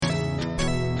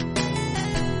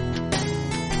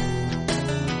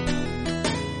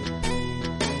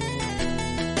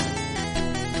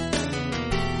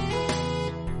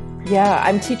Yeah,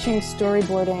 I'm teaching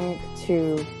storyboarding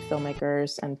to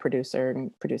filmmakers and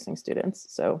producing students.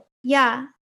 So Yeah.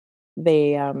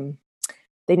 they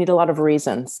they need a lot of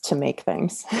reasons to make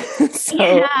things. So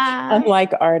Yeah.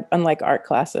 unlike art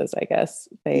classes, I guess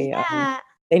Yeah.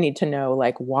 they need to know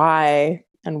like why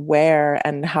and where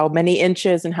and how many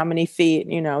inches and how many feet.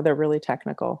 They're really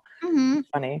technical Mhm. and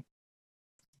funny.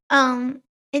 Um,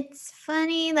 it's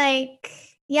funny, like,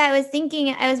 yeah,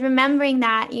 I was remembering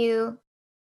that you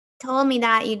told me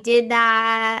that you did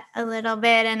that a little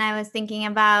bit, and I was thinking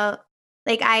about,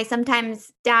 like, I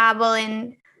sometimes dabble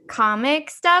in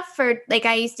comic stuff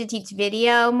I used to teach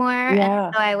video more, and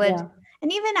Yeah, so I would yeah.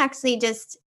 and even actually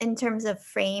just in terms of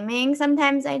framing,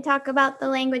 sometimes I talk about the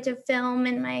language of film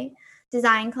in my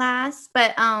design class,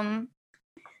 but,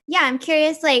 yeah, I'm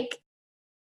curious, like,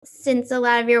 since a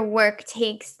lot of your work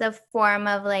takes the form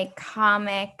of, like,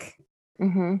 comic,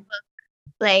 Hmm.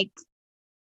 like,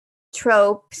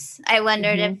 tropes, I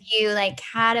wondered if Hmm. you, like,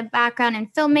 had a background in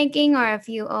filmmaking or if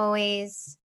you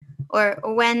always or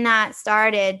when that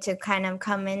started to kind of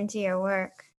come into your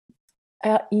work.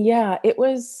 Yeah, it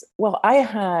was. Well, I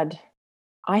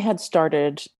had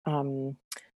started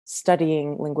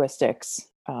studying linguistics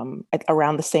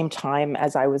around the same time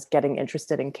as I was getting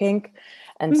interested in kink.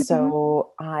 And Mhm.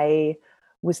 so I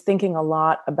was thinking a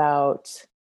lot about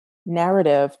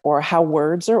narrative or how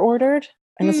words are ordered.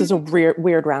 And this is a Mm.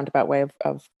 weird roundabout way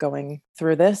of going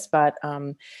through this, but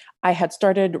I had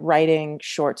started writing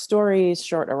short stories,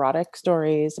 short erotic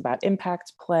stories about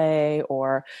impact play,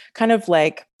 or kind of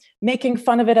like making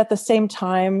fun of it at the same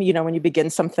time. When you begin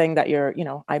something that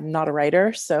I'm not a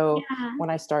writer. So Yeah. when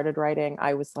I started writing,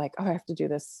 I was like, oh, I have to do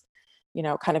this,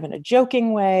 kind of in a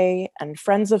joking way. And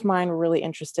friends of mine were really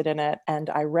interested in it. And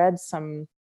I read some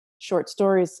short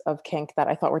stories of kink that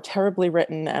I thought were terribly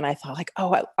written. And I thought like,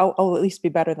 oh, I'll at least be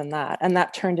better than that. And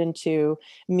that turned into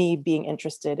me being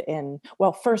interested in,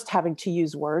 well, first having to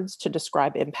use words to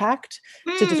describe impact,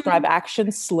 to describe Mm.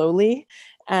 action slowly.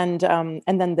 And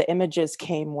then the images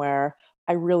came where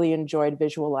I really enjoyed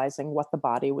visualizing what the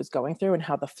body was going through and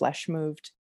how the flesh moved.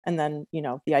 And then,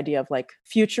 the idea of like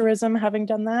futurism having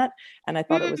done that. And I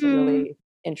thought it was a Mm. really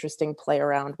interesting play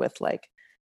around with like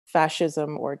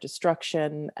fascism or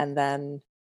destruction, and then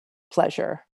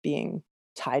pleasure being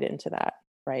tied into that,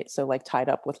 right? So like tied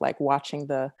up with like watching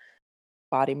the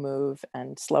body move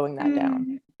and slowing that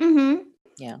down. Mm. Mhm.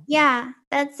 Yeah. Yeah,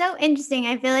 that's so interesting.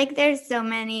 I feel like there's so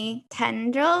many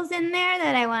tendrils in there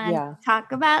that I wanna Yeah.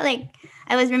 talk about. Like,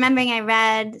 I was remembering I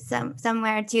read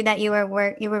somewhere too that you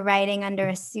were writing under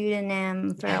a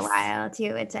pseudonym for a Yes. while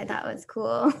too, which I thought was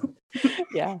cool.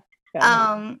 Yeah.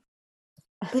 Yeah. Um,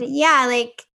 but yeah,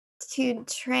 like,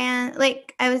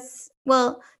 I was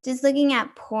just looking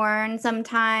at porn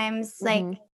sometimes, like,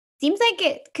 Hmm. seems like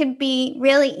it could be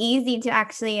really easy to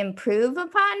actually improve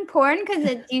upon porn because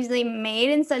it's usually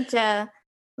made in such a,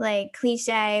 like,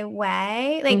 cliche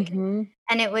way, like, Hmm.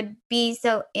 and it would be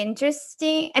so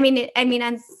interesting. I'm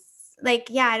like,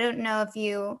 yeah, I don't know if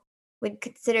you would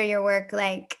consider your work,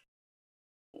 like,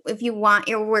 if you want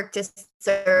your work to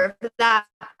serve that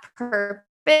purpose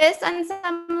on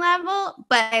some level,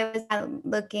 but I was,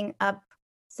 looking up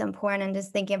some porn and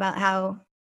just thinking about how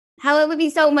it would be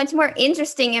so much more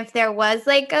interesting if there was,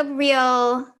 like, a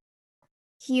real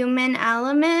human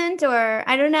element, or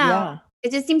I don't know. Yeah.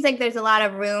 It just seems like there's a lot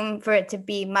of room for it to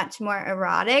be much more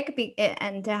erotic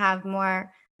and to have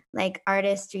more, like,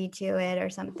 artistry to it or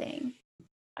something.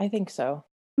 I think so.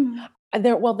 Mhm.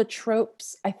 The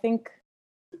tropes, I think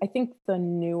the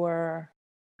newer,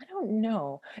 I don't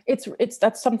know. It's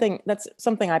that's something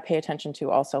I pay attention to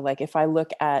also. Like if I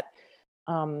look at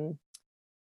um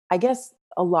I guess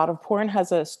a lot of porn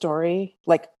has a story,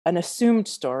 like an assumed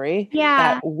story that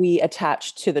Yeah. we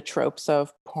attach to the tropes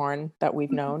of porn that we've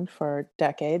Mhm. known for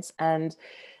decades. And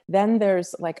then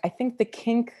there's like, I think the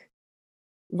kink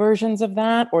versions of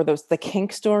that, or the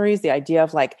kink stories, the idea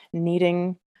of like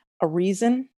needing a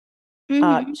reason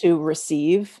Mhm. to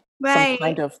receive some Right.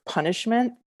 kind of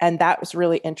punishment. And that was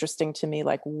really interesting to me.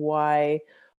 Like, why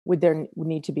would there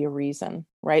need to be a reason,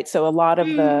 right? So Mm.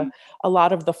 a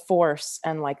lot of the force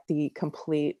and like the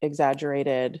complete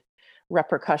exaggerated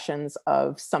repercussions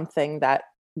of something that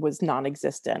was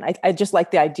non-existent. I just like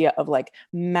the idea of like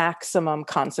maximum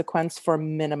consequence for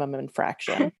minimum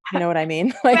infraction. You know what I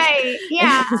mean? Like, Right,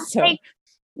 yeah, so like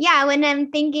yeah, when I'm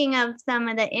thinking of some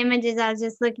of the images I was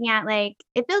just looking at, like,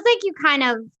 it feels like you kind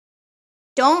of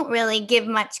don't really give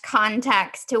much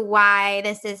context to why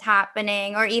this is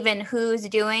happening or even who's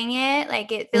doing it,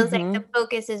 like, it feels like the mhm,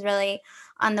 focus is really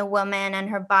on the woman and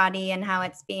her body and how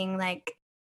it's being, like,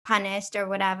 punished or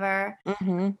whatever.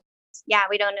 mhm. yeah,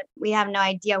 we have no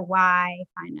idea why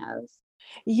kind of.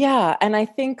 Yeah, and I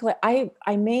think like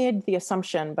I made the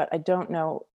assumption, but I don't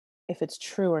know if it's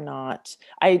true or not.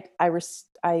 I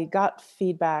got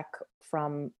feedback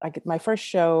from like my first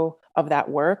show of that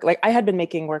work. Like I had been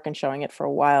making work and showing it for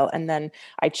a while, and then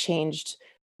I changed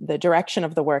the direction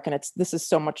of the work, and this is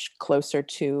so much closer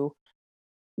to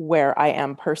where I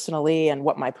am personally and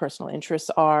what my personal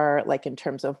interests are, like in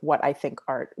terms of what I think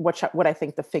what I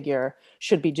think the figure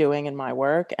should be doing in my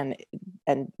work, and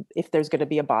if there's going to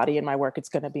be a body in my work, it's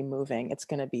going to be moving, it's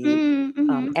going to be Mm,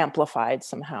 mhm. amplified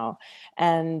somehow,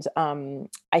 and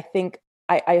I think.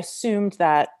 I assumed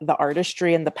that the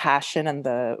artistry and the passion and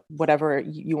the whatever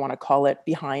you want to call it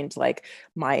behind like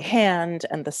my hand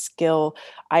and the skill,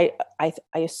 I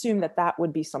assumed that that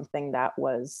would be something that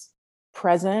was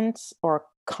present or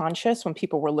conscious when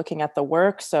people were looking at the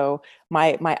work. So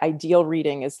my ideal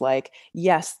reading is like,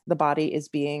 yes, the body is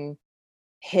being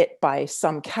hit by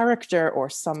some character or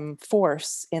some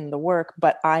force in the work,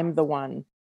 but I'm the one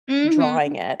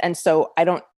drawing Mhm. it. And so I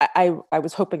don't I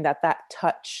was hoping that that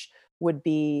touch would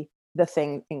be the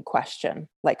thing in question,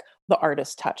 like the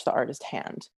artist touch, the artist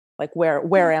hand. Like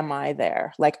where am I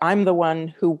there? Like I'm the one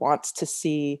who wants to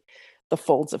see the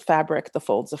folds of fabric, the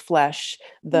folds of flesh,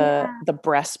 Yeah. the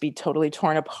breast be totally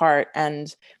torn apart,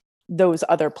 and those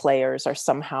other players are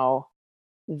somehow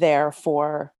there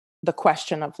for the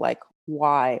question of like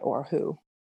why or who.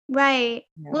 Right.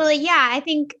 Yeah. Well, yeah, I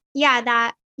think yeah,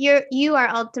 that you are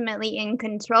ultimately in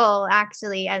control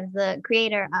actually as the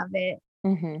creator of it.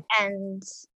 Hmm. And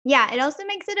yeah, it also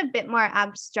makes it a bit more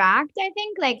abstract, I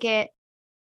think. Like it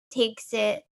takes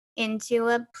it into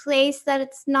a place that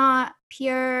it's not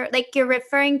pure like you're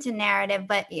referring to narrative,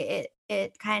 but it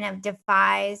kind of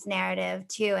defies narrative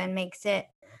too and makes it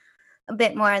a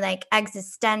bit more like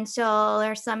existential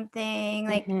or something.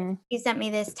 Like Hmm. you sent me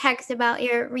this text about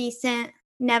your recent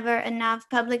Never Enough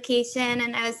publication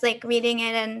and I was like reading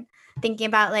it and thinking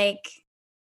about like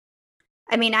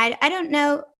I mean, I don't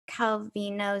know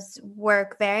Calvino's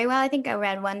work very well. I think I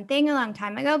read one thing a long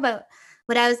time ago, but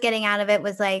what I was getting out of it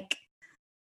was like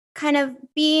kind of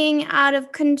being out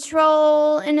of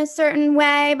control in a certain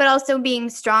way, but also being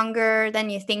stronger than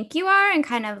you think you are and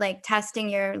kind of like testing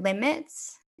your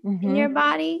limits in Hmm. your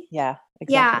body. Yeah,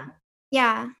 Yeah. exactly.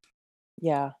 Yeah.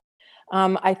 Yeah.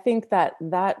 I think that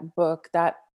that book,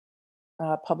 that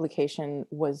publication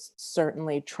was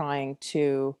certainly trying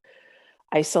to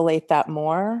isolate that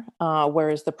more,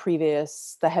 whereas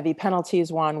the heavy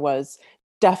penalties one was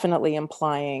definitely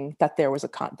implying that there was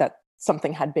that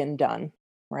something had been done,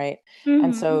 right?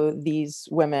 And Mhm. so these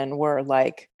women were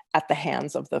like at the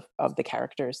hands of the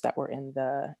characters that were in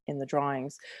the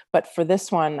drawings. But for this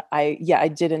one, I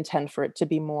did intend for it to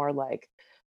be more like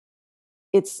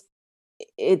it's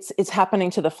it's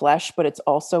happening to the flesh, but it's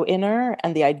also inner,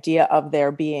 and the idea of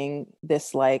there being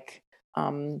this like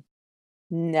um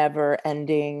never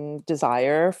ending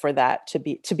desire for that to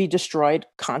be destroyed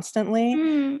constantly,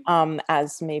 Mm.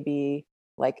 as maybe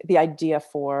like the idea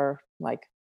for like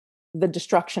the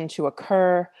destruction to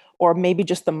occur, or maybe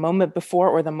just the moment before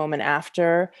or the moment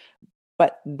after,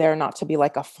 but there not to be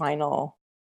like a final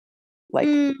like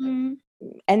Mhm.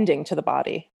 ending to the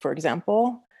body, for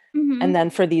example. And Mhm. then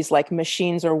for these like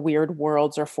machines or weird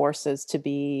worlds or forces to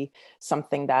be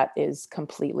something that is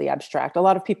completely abstract. A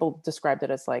lot of people described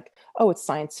it as like, oh, it's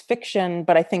science fiction,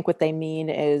 but I think what they mean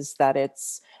is that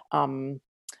it's um,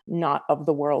 not of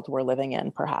the world we're living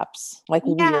in, perhaps like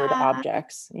weird Yeah.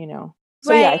 objects, you know.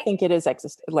 So yeah, I Right. think it is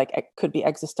like it could be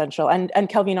existential. And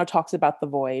Calvino talks about the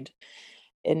void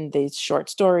in these short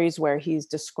stories where he's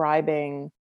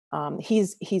describing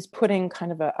he's putting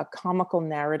kind of a comical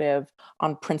narrative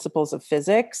on principles of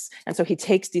physics, and so he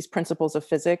takes these principles of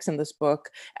physics in this book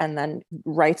and then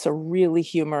writes a really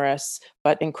humorous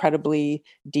but incredibly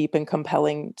deep and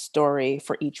compelling story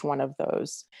for each one of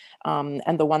those.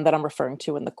 And the one that I'm referring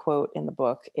to in the quote in the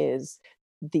book is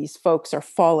these folks are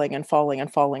falling and falling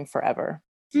and falling forever,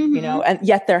 you know, Mhm. and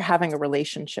yet they're having a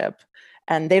relationship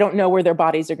and they don't know where their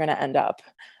bodies are going to end up,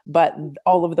 but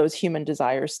all of those human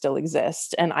desires still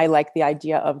exist. And I like the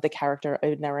idea of the character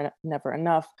of Never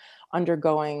Enough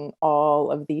undergoing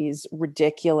all of these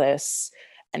ridiculous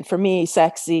and for me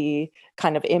sexy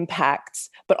kind of impacts,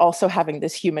 but also having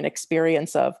this human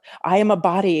experience of I am a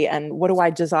body and what do I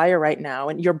desire right now,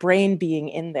 and your brain being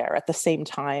in there at the same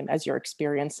time as you're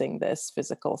experiencing this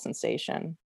physical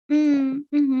sensation. So Mm.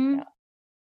 yeah. Mhm.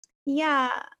 Yeah,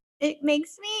 it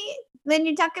makes me when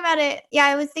you talk about it, yeah,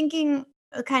 I was thinking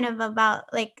kind of about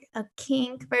like a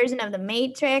kink version of the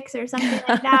Matrix or something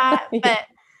like that, Yeah. but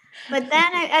But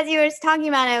then as you were talking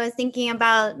about it, I was thinking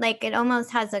about, like, it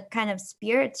almost has a kind of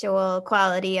spiritual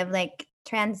quality of, like,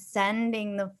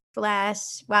 transcending the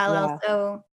flesh while Yeah.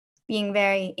 also being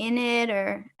very in it,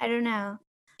 or I don't know.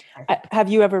 Have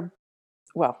you ever,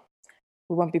 well,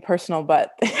 we won't be personal,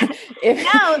 but if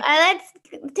No, let's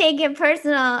take it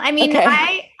personal. I mean,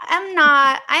 okay. I'm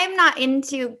not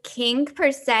into kink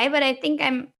per se, but I think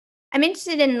I'm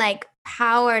interested in, like,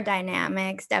 power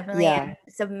dynamics, definitely, Yeah, and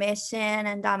submission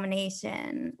and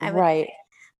domination, I would right.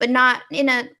 but not in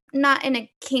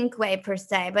a kink way per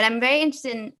se, but I'm very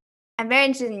interested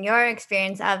in your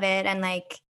experience of it and,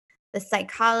 like, the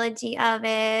psychology of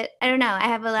it. I don't know, I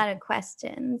have a lot of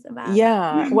questions about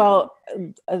Yeah, it. well,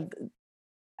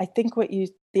 I think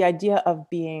the idea of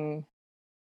being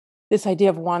this idea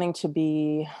of wanting to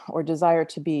be or desire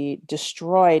to be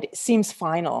destroyed seems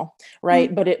final,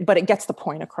 right? But it gets the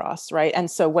point across, right? And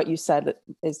so what you said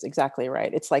is exactly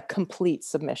right. It's like complete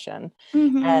submission.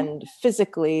 Mhm. And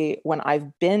physically, when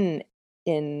I've been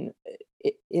in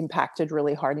impacted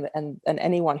really hard, and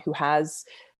anyone who has,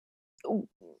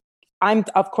 I'm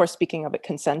of course speaking of it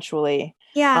consensually,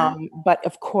 Yeah. but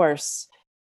of course,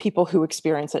 people who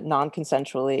experience it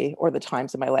non-consensually, or the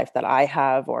times in my life that I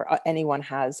have, or anyone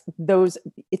has, those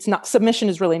it's not submission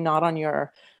is really not on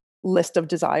your list of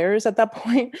desires at that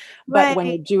point. But when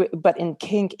Right. you do it, but in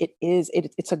kink,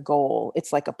 it's a goal.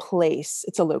 It's like a place.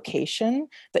 It's a location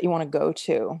that you want to go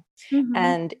to, Mhm.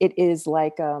 and it is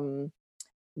like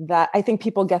that I think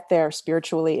people get there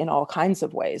spiritually in all kinds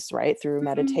of ways, right? Through Mhm.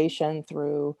 meditation,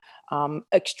 through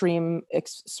extreme,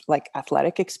 like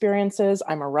athletic experiences.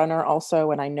 I'm a runner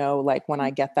also, and I know like when I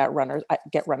get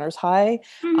runner's high.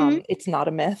 Mhm. It's not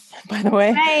a myth, by the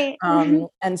way. Right.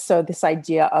 And so this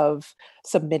idea of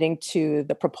submitting to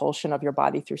the propulsion of your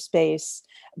body through space,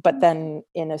 but then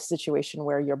in a situation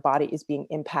where your body is being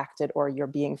impacted or you're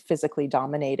being physically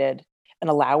dominated, and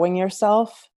allowing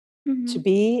yourself to Mhm.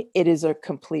 be, it is a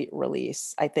complete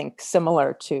release. I think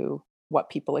similar to what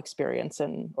people experience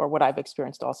or what I've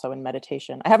experienced also in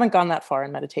meditation. I haven't gone that far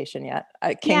in meditation yet.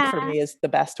 Kink Yeah. for me is the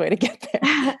best way to get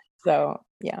there. So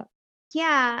yeah.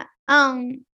 Yeah.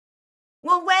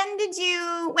 Well, when did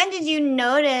you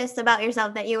notice about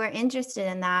yourself that you were interested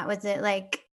in that? Was it,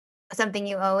 like, something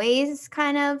you always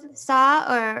kind of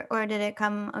saw, or did it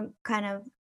come, kind of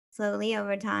slowly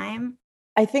over time?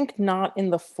 I think not in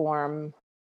the form,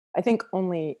 I think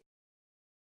only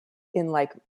in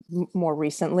like more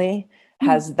recently Mhm.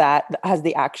 has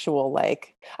the actual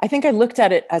like, I think I looked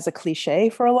at it as a cliche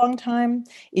for a long time,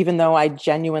 even though I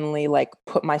genuinely like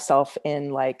put myself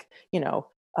in like,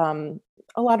 um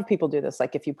a lot of people do this,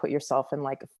 like if you put yourself in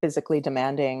like physically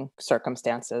demanding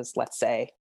circumstances, let's say,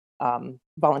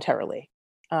 voluntarily.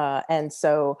 And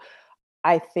so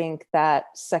I think that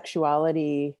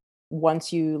sexuality,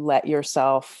 once you let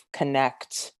yourself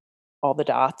connect all the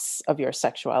dots of your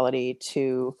sexuality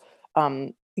to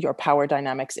your power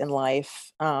dynamics in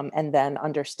life, and then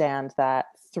understand that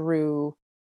through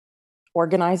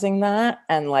organizing that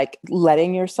and like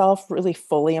letting yourself really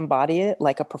fully embody it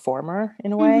like a performer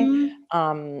in a way,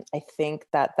 Mhm. I think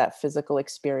that that physical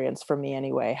experience for me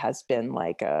anyway has been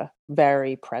like a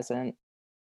very present,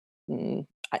 mm,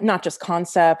 not just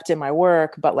concept in my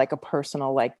work, but like a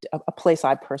personal, like a place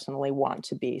I personally want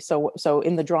to be. So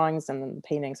in the drawings and the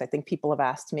paintings, I think people have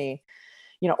asked me,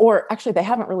 or actually they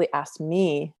haven't really asked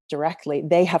me directly.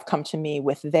 They have come to me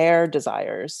with their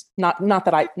desires. Not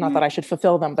Mhm. that I should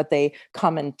fulfill them, but they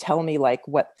come and tell me like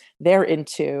what they're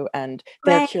into and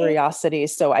their Right.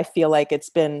 curiosities. So I feel like it's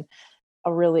been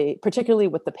a really, particularly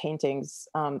with the paintings,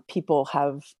 people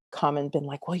have come and been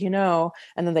like, well,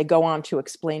 and then they go on to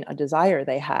explain a desire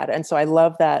they had. And so I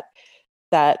love that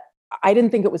I didn't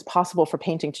think it was possible for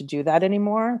painting to do that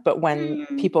anymore. But when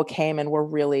Mm. people came and were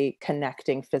really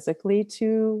connecting physically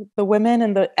to the women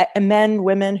and and men,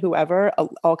 women, whoever,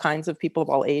 all kinds of people of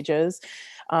all ages,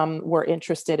 were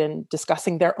interested in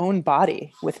discussing their own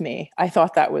body with me. I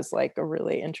thought that was like a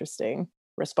really interesting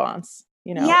response.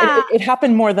 Yeah, It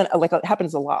happened more than like it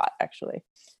happens a lot actually.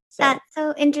 So that's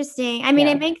so interesting. I mean,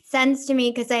 yeah, it makes sense to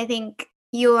me because I think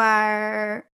you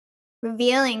are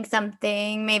revealing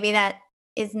something maybe that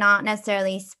is not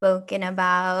necessarily spoken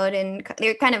about, and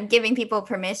you're kind of giving people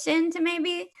permission to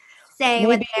maybe say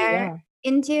what maybe, they're yeah.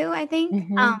 into, I think.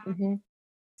 Hmm, hmm.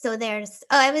 So there's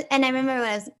I remember what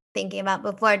I was thinking about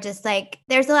before, just like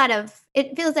there's a lot of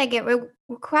it feels like it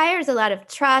requires a lot of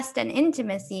trust and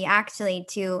intimacy actually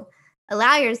to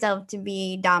allow yourself to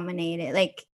be dominated.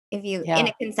 Like if you in Yeah.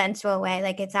 a consensual way,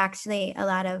 like it's actually a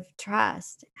lot of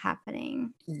trust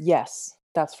happening. Yes,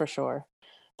 that's for sure.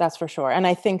 That's for sure. And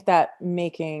I think that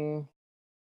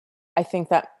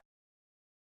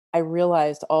I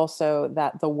realized also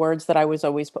that the words that I was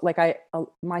always put, like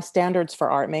my standards for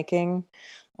art making,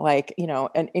 like, you know,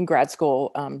 and in grad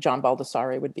school, John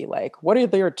Baldessari would be like, what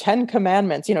are your 10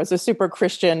 commandments? You know, it's a super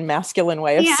Christian masculine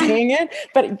way of Yeah. saying it,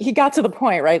 but he got to the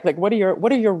point, right? Like, what are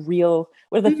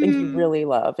the things you Mhm. really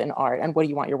love in art, and what do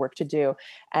you want your work to do?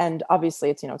 And obviously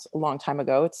it's, you know, it's a long time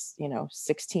ago. It's, you know,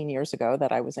 16 years ago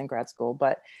that I was in grad school,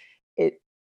 but it,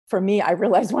 for me, I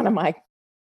realized one of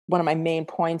my main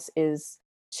points is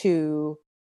to,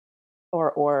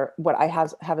 or what I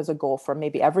have as a goal for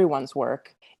maybe everyone's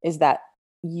work, is that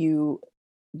you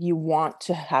you want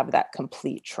to have that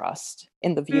complete trust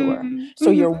in the viewer. Mhm. So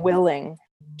you're Mhm. willing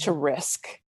to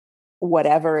risk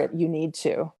whatever you need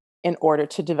to in order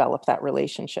to develop that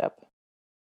relationship,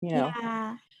 you know?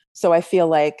 Yeah. So I feel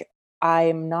like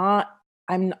I'm not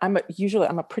usually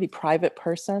I'm a pretty private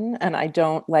person, and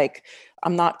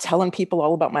I'm not telling people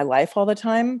all about my life all the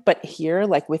time, but here,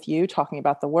 like with you talking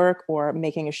about the work or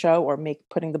making a show or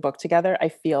putting the book together, I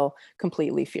feel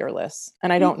completely fearless.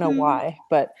 And I don't know Mhm. why,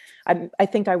 but I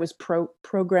think I was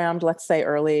programmed, let's say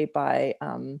early, by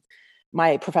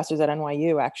my professors at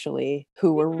NYU, actually,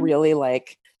 who were Mhm. really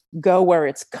like, go where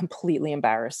it's completely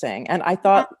embarrassing. And I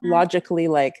thought Yeah. logically,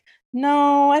 like,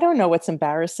 no, I don't know what's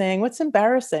embarrassing. What's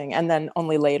embarrassing? And then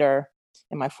only later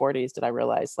in my 40s did I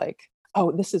realize, like,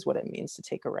 oh, this is what it means to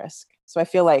take a risk. So I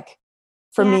feel like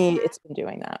for Yeah. me, it's been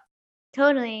doing that.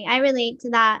 Totally. I relate to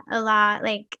that a lot,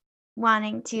 like,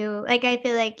 wanting to like, I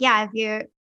feel like, yeah,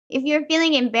 if you're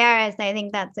feeling embarrassed, I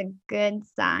think that's a good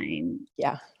sign.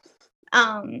 Yeah.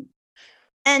 Um,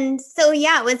 and so,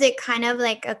 yeah, was it kind of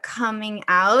like a coming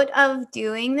out of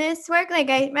doing this work? Like,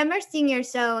 I remember seeing your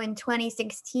show in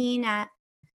 2016 at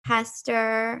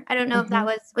Hester. I don't know if that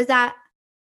Hmm.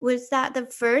 was that the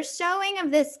first showing of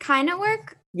this kind of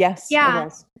work? Yes, it Yeah.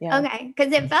 was. Yeah. Okay.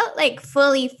 Because it felt, like,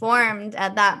 fully formed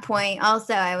at that point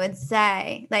also, I would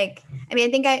say. Like, I mean,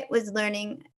 I think I was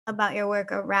learning about your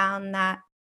work around that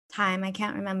time, I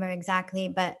can't remember exactly,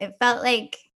 but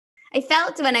I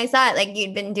felt when I saw it, like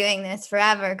you'd been doing this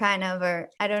forever kind of, or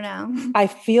I don't know. I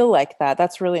feel like that.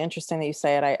 That's really interesting that you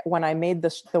say it. When I made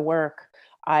the work,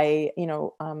 I, you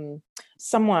know,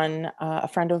 a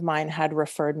friend of mine had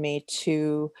referred me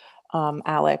to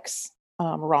Alex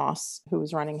Ross, who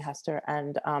was running Hester.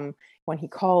 And when he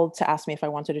called to ask me if I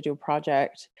wanted to do a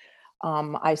project,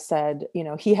 I said, you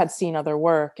know, he had seen other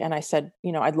work, and I said,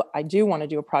 you know, I do want to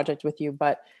do a project with you,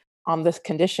 but on this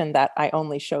condition that I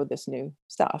only show this new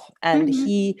stuff. And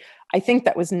Mhm. I think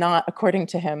that was not, according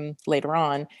to him later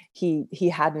on, he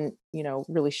hadn't, you know,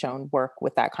 really shown work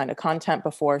with that kind of content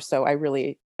before. So I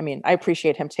mean, I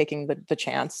appreciate him taking the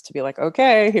chance to be like,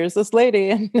 okay, here's this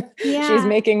lady, and she's Yeah.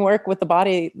 making work with the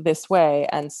body this way.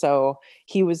 And so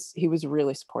he was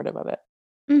really supportive of it.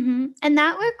 Mhm. And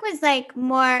that work was, like,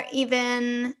 more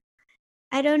even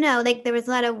I don't know, like, there was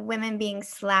a lot of women being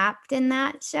slapped in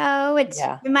that show, which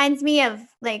Yeah. reminds me of,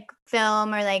 like,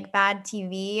 film or, like, bad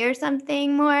TV or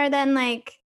something more than,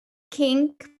 like,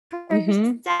 kink per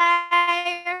Hmm.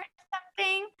 se or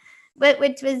something, but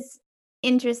which was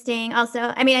interesting also.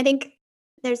 I mean, I think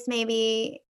there's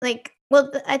maybe, like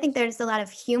well, I think there's a lot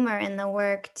of humor in the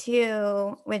work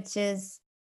too, which is,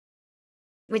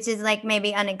 like,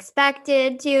 maybe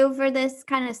unexpected too for this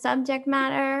kinda subject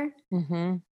matter.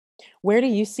 Hmm. Where do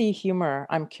you see humor?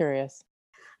 I'm curious.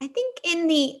 I think in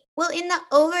the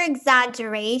over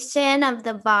exaggeration of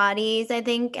the bodies, I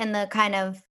think, and the kind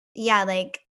of yeah,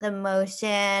 like the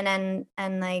motion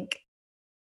and like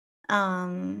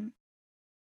um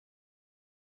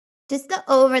just the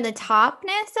over the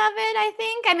topness of it, I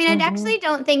think. I mean, I Hmm. actually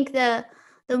don't think the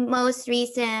most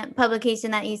recent publication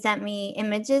that you sent me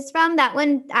images from, that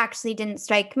one actually didn't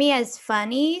strike me as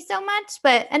funny so much,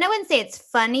 but and I wouldn't say it's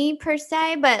funny per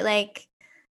se, but like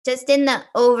just in the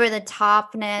over the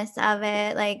topness of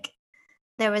it, like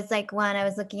there was, like, one I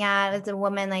was looking at, it was a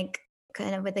woman, like,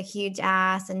 kind of with a huge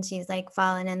ass, and she's, like,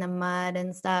 falling in the mud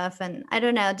and stuff, and I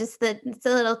don't know, just it's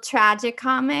a little tragic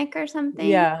comic or something.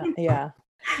 Yeah, yeah.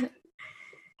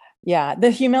 Yeah, the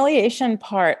humiliation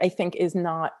part, I think, is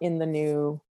not in the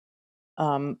new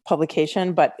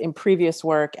publication, but in previous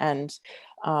work and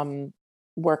um,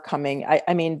 work coming.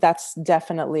 I mean, that's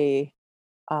definitely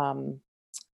um,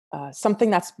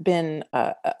 something that's been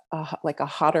like a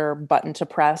hotter button to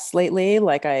press lately.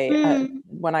 Like Mm,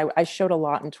 when I showed a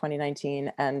lot in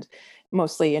 2019, and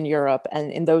mostly in Europe,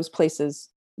 and in those places,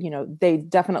 you know, they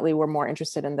definitely were more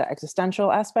interested in the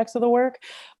existential aspects of the work,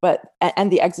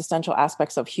 and the existential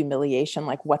aspects of humiliation,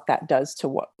 like what that does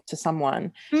to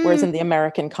someone. Whereas mm, in the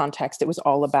American context, it was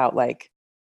all about like,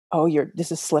 oh,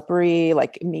 this is slippery,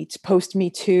 like post me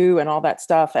too, and all that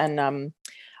stuff. And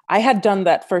I had done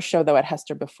that first show though at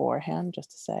Hester beforehand,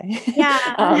 just to say.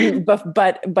 Yeah.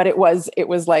 But it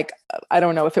was like, I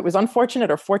don't know if it was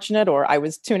unfortunate or fortunate, or I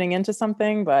was tuning into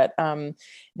something, but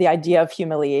the idea of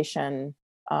humiliation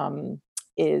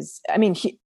is, I mean,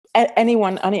 any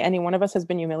one of us has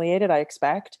been humiliated, I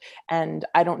expect. And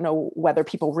I don't know whether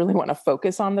people really want to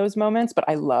focus on those moments, but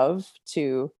I love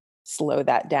to slow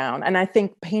that down. And I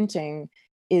think painting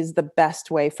is the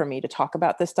best way for me to talk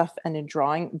about this stuff, and in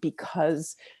drawing,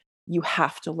 because you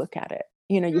have to look at it.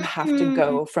 You have to Mhm.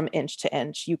 go from inch to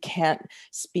inch. You can't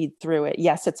speed through it.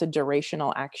 Yes, it's a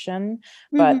durational action,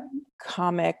 but Mhm.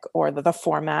 comic, or the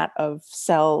format of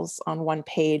cells on one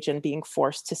page and being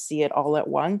forced to see it all at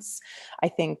once, I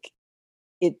think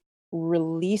it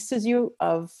releases you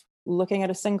of looking at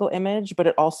a single image, but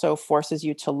it also forces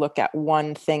you to look at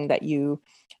one thing that you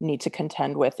need to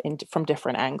contend with from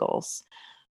different angles.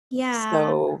 Yeah.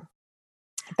 So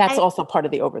that's I also part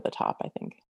of the over the top, I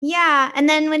think. Yeah, and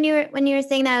then when you were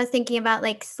saying that, I was thinking about,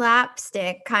 like,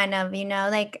 slapstick kind of,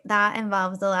 like, that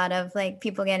involves a lot of, like,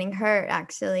 people getting hurt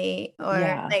actually, or,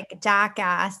 Yeah. like,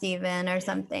 Jackass even or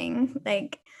something,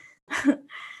 like,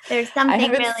 there's I something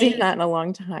haven't seen really. that in a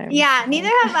long time. Yeah, neither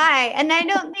have I, and I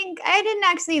don't think I didn't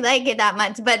actually like it that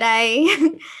much, but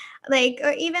I like,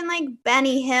 or even, like,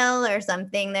 Benny Hill or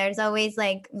something, there's always,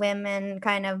 like, women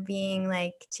kind of being,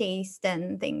 like, chased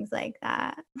and things like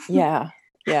that. Yeah.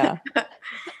 Yeah.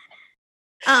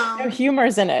 No, Um, humor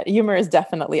is in it. Humor is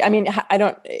definitely, I mean, I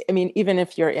don't, I mean, even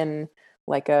if you're in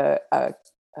like a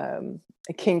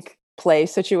kink play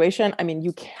situation, I mean,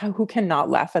 who cannot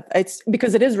laugh at it's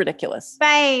because it is ridiculous.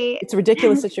 right. It's a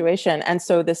ridiculous situation. And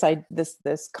so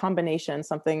this combination,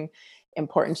 something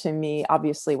important to me,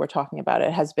 obviously we're talking about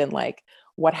it, has been like,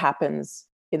 what happens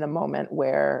in the moment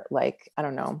where, like, I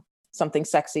don't know, something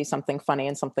sexy, something funny,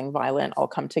 and something violent all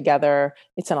come together.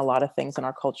 It's in a lot of things in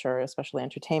our culture, especially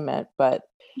entertainment. But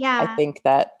I Yeah. think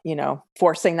that,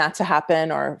 forcing that to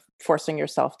happen, or forcing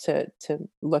yourself to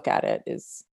look at it,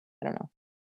 is, I don't know,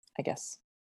 I guess,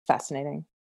 fascinating.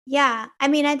 Yeah. I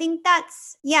mean, I think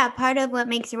that's, yeah, part of what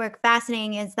makes your work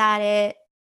fascinating is that it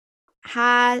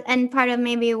has, and part of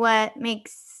maybe what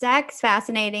makes sex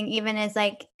fascinating even is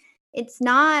like, it's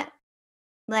not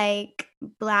like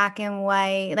black and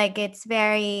white, like it's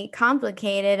very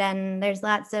complicated and there's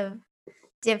lots of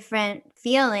different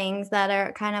feelings that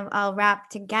are kind of all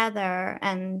wrapped together.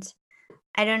 And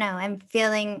I don't know, I'm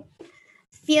feeling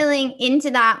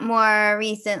into that more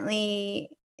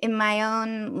recently in my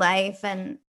own life.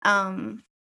 And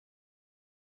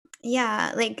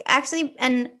yeah, like actually,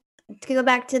 and to go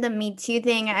back to the Me Too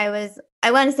thing, I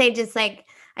want to say just like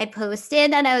I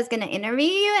posted that I was going to interview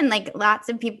you, and like lots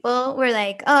of people were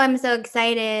like, "Oh, I'm so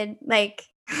excited!" Like,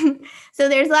 so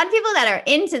there's a lot of people that are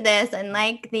into this and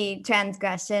like the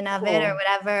transgression of it or Cool.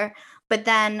 whatever. But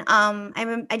then,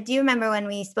 I do remember when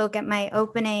we spoke at my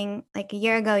opening like a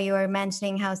year ago, you were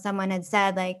mentioning how someone had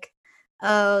said like,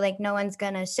 "Oh, like no one's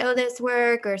gonna show this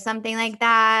work" or something like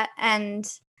that, and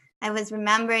I was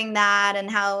remembering that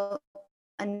and how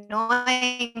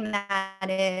annoying that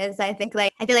is. I think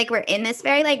like I feel like we're in this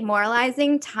very like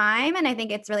moralizing time, and I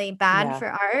think it's really bad Yeah. for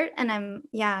art, and I'm,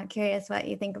 yeah, curious what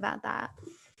you think about that.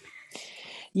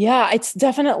 Yeah, it's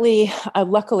definitely,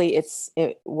 luckily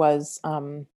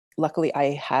luckily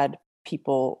I had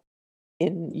people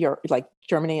in Europe, like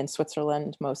Germany and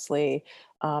Switzerland mostly,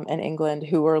 and England,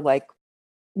 who were like,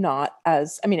 not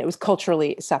as, I mean, it was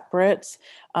culturally separate,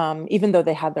 even though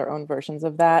they had their own versions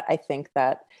of that. I think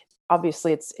that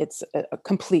obviously it's a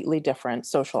completely different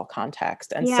social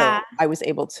context, and Yeah. so I was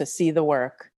able to see the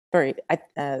work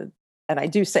and I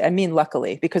do say, I mean,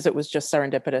 luckily, because it was just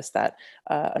serendipitous that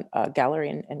a gallery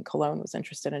in Cologne was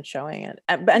interested in showing it,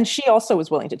 and she also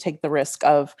was willing to take the risk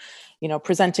of,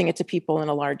 presenting it to people in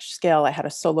a large scale. I had a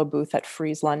solo booth at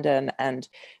Frieze London, and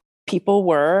people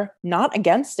were not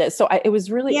against it. So it was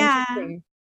really Yeah. interesting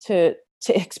to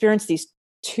experience these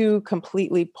two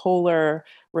completely polar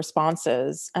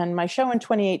responses. And my show in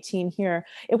 2018 here,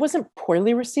 it wasn't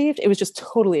poorly received. It was just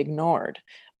totally ignored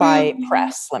by Mhm.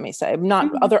 press, let me say.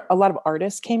 Not Mhm. a lot of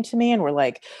artists came to me and were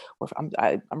like, I'm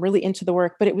really into the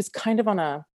work, but it was kind of on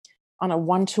a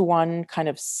one-to-one kind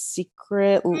of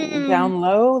secret, Mm. down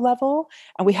low level.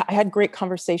 And I had great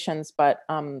conversations, but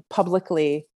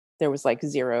publicly there was like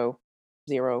zero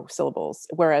syllables,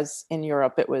 whereas in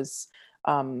Europe it was,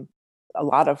 um, a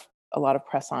lot of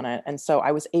press on it. And so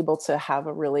I was able to have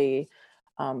a really,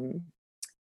 um,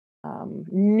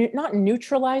 not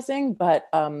neutralizing, but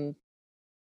kind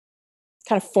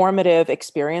of formative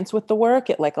experience with the work.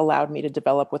 It like allowed me to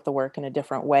develop with the work in a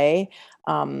different way.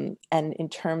 And in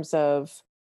terms of,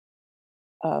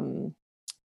 um,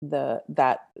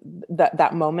 that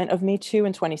moment of Me Too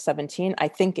in 2017. I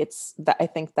think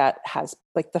that has,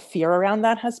 like, the fear around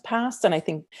that has passed, and I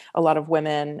think a lot of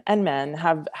women and men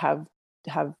have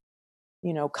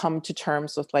come to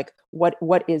terms with, like,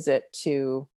 what is it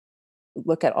to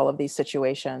look at all of these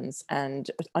situations and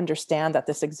understand that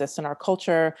this exists in our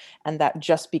culture, and that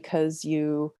just because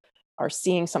you are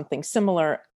seeing something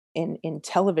similar in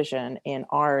television, in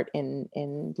art,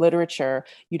 in literature,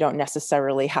 you don't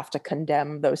necessarily have to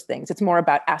condemn those things. It's more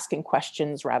about asking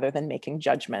questions rather than making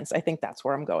judgments. I think that's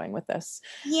where I'm going with this.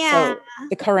 Yeah. So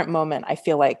the current moment, I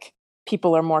feel like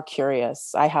people are more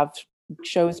curious. I have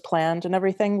shows planned and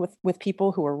everything with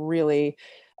people who are really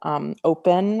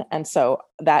open, and so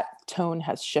that tone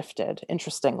has shifted,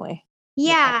 interestingly, in the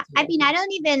Yeah, past I year.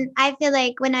 mean, I feel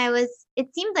like when I was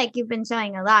it seems like you've been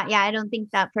showing a lot. Yeah, I don't think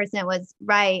that person was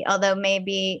right, although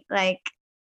maybe, like,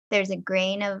 there's a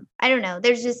grain of I don't know,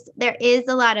 there is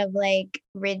a lot of, like,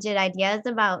 rigid ideas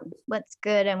about what's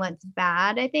good and what's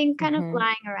bad, I think, kind of Mhm,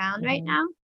 flying around right mhm, now.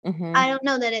 I mhm. don't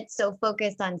know that it's so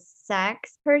focused on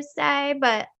sex per se,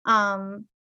 but,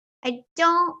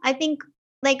 I think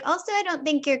like, also, I don't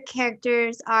think your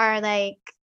characters are, like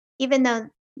even though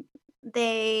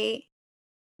they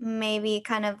maybe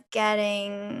kind of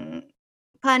getting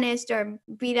punished or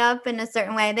beat up in a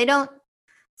certain way. They don't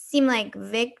seem like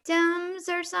victims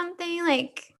or something.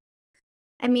 Like,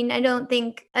 I mean, I don't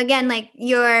think again, like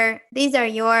these are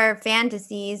your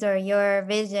fantasies or your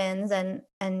visions and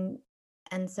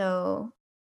so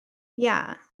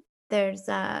yeah, there's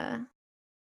I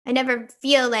never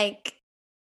feel like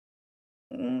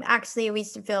actually we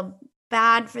should feel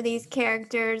bad for these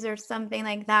characters or something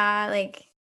like that. Like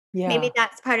maybe Yeah.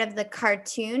 that's part of the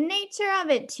cartoon nature of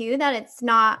it too, that it's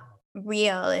not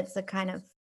real, it's a kind of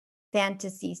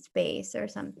fantasy space or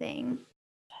something.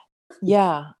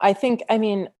 Yeah, I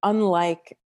mean,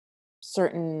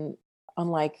 certain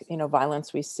unlike,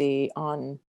 violence we see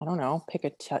on, I don't know, pick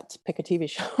a TV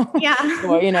show, Yeah.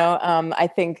 or, I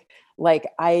think, like,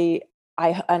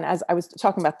 and as I was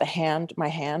talking about my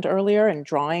hand earlier and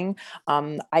drawing,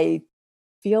 I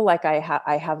feel like I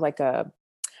have, like, a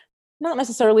not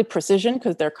necessarily precision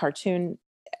because they're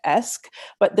cartoon-esque,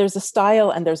 but there's a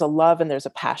style and there's a love and there's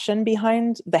a passion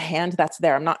behind the hand that's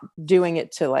there. I'm not doing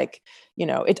it to, like,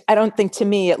 I don't think, to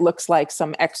me, it looks like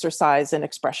some exercise in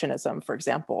expressionism, for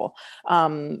example.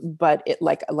 But it,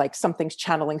 like something's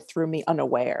channeling through me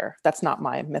unaware. That's not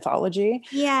my mythology.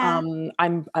 Yeah.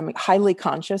 I'm highly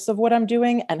conscious of what I'm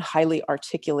doing and highly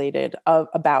articulated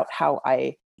about how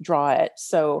I draw it.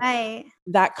 So Right.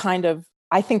 that kind of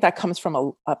I think that comes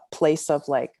from a place of,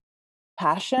 like,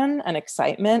 passion and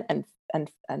excitement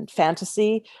and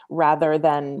fantasy, rather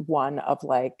than one of,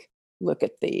 like, look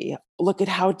at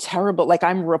how terrible, like,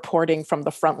 I'm reporting from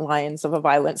the front lines of a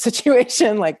violent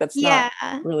situation. Like, that's not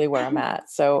Yeah. really where I'm at.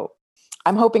 So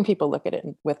I'm hoping people look at it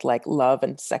with, like, love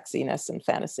and sexiness and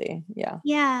fantasy. Yeah.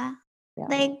 Yeah. Yeah.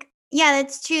 Like, yeah,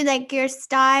 that's true. Like your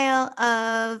style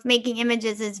of making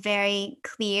images is very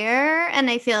clear. And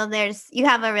I feel you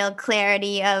have a real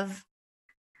clarity of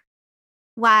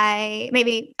why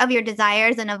maybe of your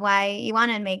desires and of why you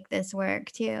want to make this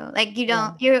work too. Like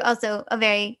Yeah. you're also a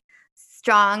very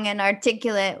strong and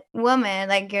articulate woman.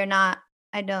 Like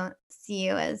I don't see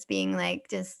you as being like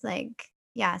just like,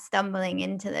 yeah, stumbling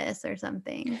into this or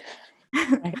something.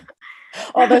 Right.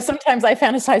 Although sometimes I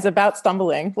fantasize about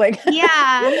stumbling, like,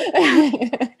 Yeah.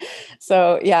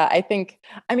 so yeah,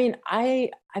 I mean,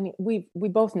 we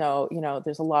both know,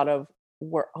 there's a lot of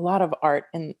work, a lot of art,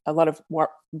 and a lot of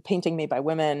work painting made by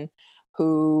women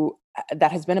who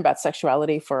that has been about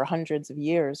sexuality for hundreds of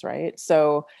years, right?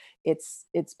 So it's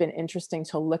been interesting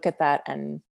to look at that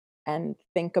and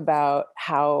think about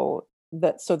how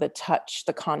the touch,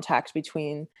 the contact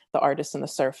between the artist and the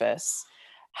surface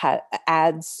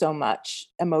adds so much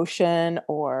emotion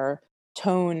or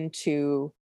tone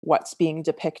to what's being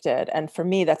depicted. And for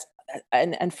me, that's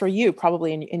and for you,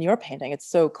 probably in your painting, it's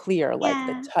so clear, like,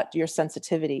 the Yeah. touch, your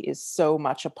sensitivity is so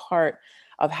much a part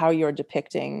of how you're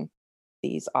depicting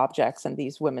these objects and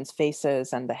these women's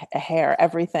faces and the hair,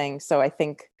 everything. So I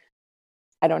think,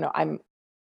 I don't know,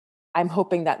 I'm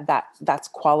hoping that's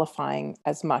qualifying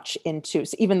as much into,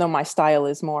 so even though my style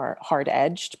is more hard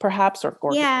edged, perhaps, or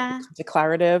Yeah.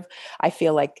 declarative, I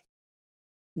feel like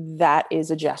that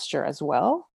is a gesture as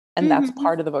well, and that's Mhm.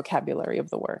 part of the vocabulary of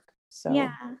the work.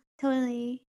 Yeah, So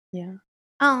totally. yeah.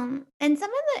 And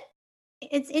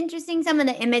it's interesting some of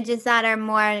the images that are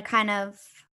more kind of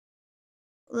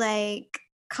like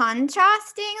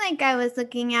contrasting. Like I was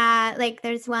looking at like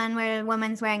there's one where a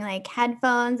woman's wearing like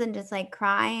headphones and just like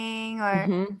crying, or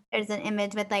Hmm. there's an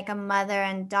image with like a mother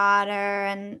and daughter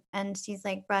and she's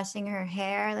like brushing her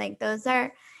hair. Like those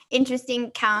are interesting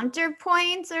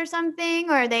counterpoints or something,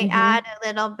 or they add Hmm. a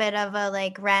little bit of a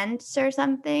like wrench or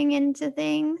something into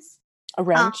things. A Um,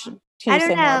 wrench. Can I you don't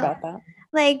say more know. about that?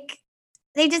 Like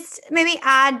they just maybe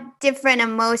add different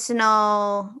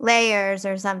emotional layers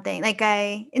or something. Like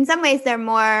I in some ways they're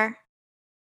more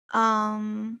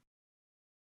um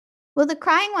well the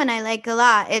crying one I like a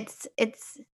lot.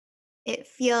 It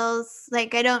feels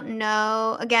like I don't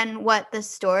know again what the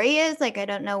story is. Like I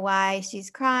don't know why she's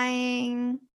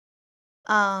crying.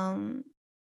 Um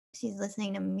she's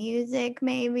listening to music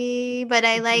maybe, but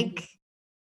I Mhm. like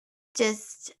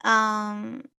just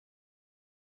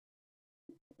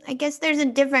I guess there's a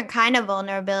different kind of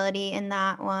vulnerability in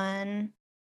that one.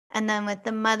 And then with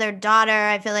the mother-daughter,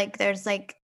 I feel like there's,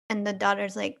 like and the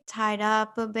daughter's, like, tied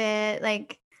up a bit,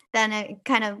 like, then I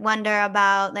kind of wonder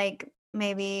about, like,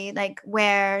 maybe, like,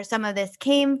 where some of this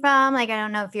came from, like, I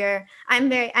don't know if you're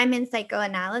I'm in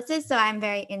psychoanalysis, so I'm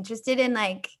very interested in,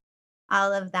 like,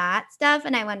 all of that stuff,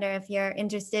 and I wonder if you're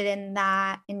interested in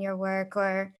that in your work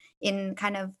or in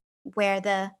kind of where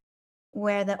the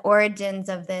origins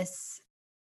of this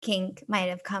kink might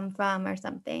have come from or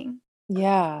something.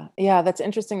 Yeah, yeah, that's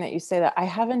interesting that you say that. I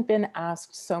haven't been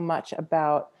asked so much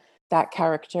about that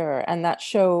character and that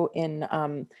show in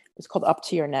it was called Up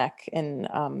to Your Neck in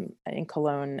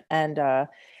Cologne. And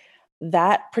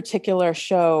that particular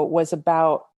show was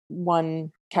about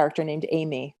one character named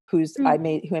Amy, who I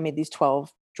made these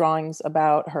 12 drawings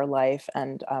about her life.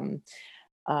 And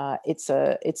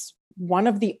it's one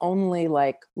of the only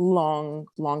like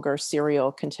longer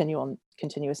serial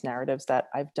continuous narratives that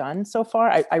I've done so far.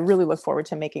 I really look forward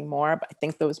to making more, but I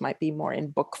think those might be more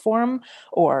in book form,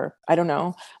 or I don't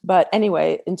know. But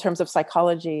anyway, in terms of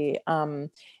psychology,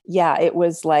 yeah, it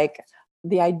was like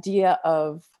the idea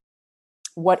of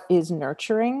what is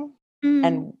nurturing Mm.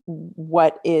 and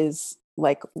what is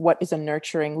a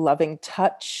nurturing loving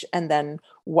touch, and then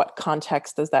what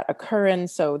context does that occur in.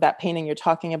 So that painting you're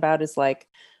talking about is like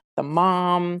the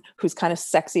mom who's kind of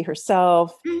sexy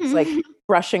herself. It's like Mhm.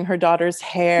 brushing her daughter's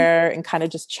hair and kind of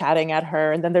just chatting at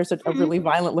her, and then there's a Mhm. really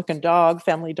violent looking dog,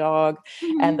 family dog,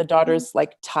 and the Mhm. daughter's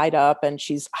like tied up and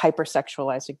she's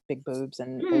hypersexualized with big boobs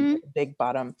and a Mhm. big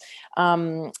bottom.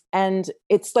 And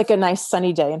it's like a nice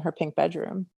sunny day in her pink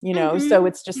bedroom, you know? So Mhm.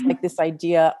 it's just like this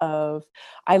idea of,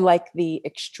 I like the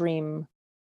extreme,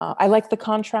 I like the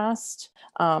contrast,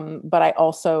 but I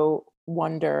also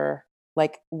wonder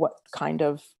like what kind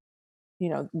of,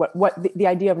 what the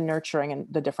idea of nurturing and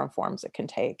the different forms it can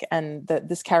take. And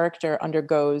this character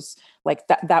undergoes like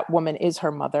that woman is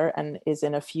her mother and is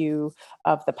in a few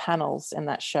of the panels in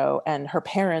that show. And her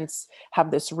parents have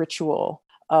this ritual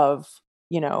of,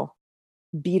 you know,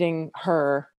 beating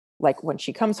her like when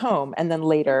she comes home, and then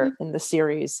later Mhm. in the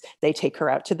series they take her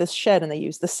out to this shed and they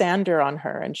use the sander on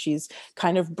her and she's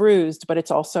kind of bruised, but it's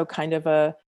also kind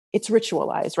of it's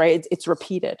ritualized, right? It's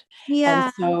repeated. And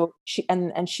Yeah. so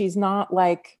and she's not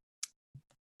like,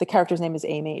 the character's name is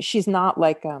Amy, she's not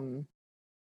like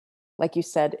you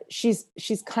said, she's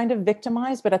kind of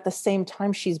victimized, but at the same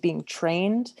time she's being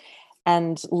trained.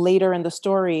 And later in the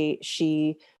story,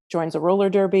 she joins a roller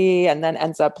derby and then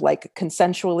ends up like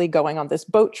consensually going on this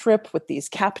boat trip with these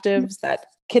captives that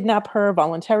kidnap her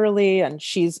voluntarily, and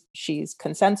she's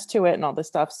consents to it and all this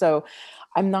stuff. So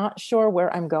I'm not sure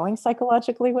where I'm going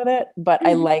psychologically with it, but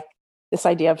I Mhm. like this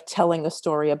idea of telling a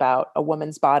story about a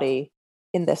woman's body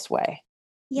in this way,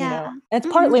 you Yeah. know? And it's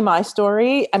Mhm. partly my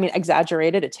story. I mean,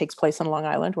 exaggerated. It takes place on Long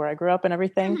Island where I grew up and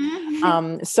everything.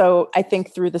 Mhm. So I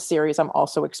think through the series, I'm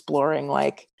also exploring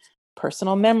like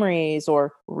personal memories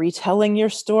or retelling your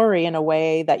story in a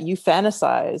way that you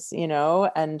fantasize,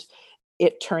 and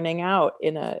it turning out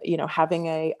in having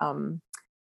a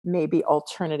maybe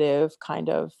alternative kind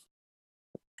of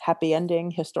happy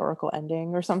ending, historical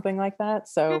ending or something like that.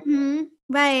 So Mhm.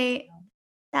 Right.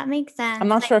 That makes I'm sense.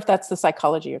 not Like sure if that's the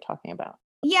psychology you're talking about.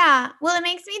 yeah. Well, it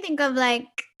makes me think of like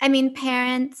I mean,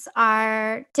 parents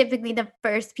are typically the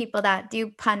first people that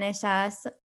do punish us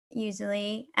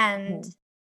usually, and Mhm.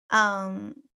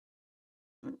 um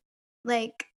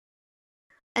like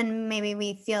and maybe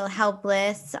we feel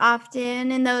helpless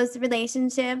often in those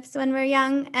relationships when we're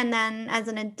young, and then as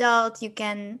an adult you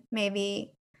can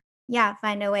maybe yeah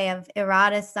find a way of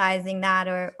eroticizing that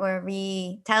or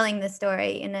retelling the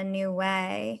story in a new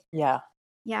way. Yeah.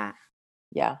 Yeah.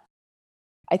 Yeah.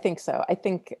 I think so. I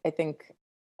think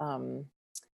um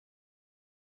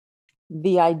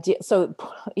the idea, so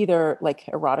either like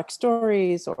erotic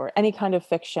stories or any kind of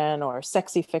fiction or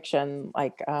sexy fiction,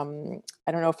 like I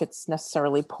don't know if it's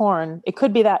necessarily porn, it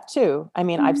could be that too. I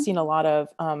mean, I've Mhm. seen a lot of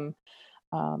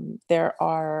there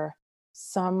are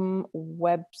some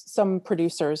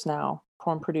producers now,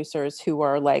 porn producers, who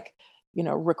are like,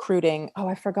 recruiting. Oh,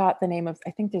 I forgot the name of,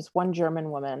 I think there's one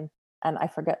German woman, and I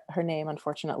forget her name,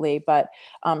 unfortunately, but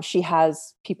she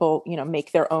has people,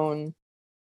 make their own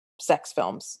sex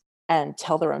films and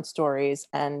tell their own stories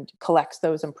and collects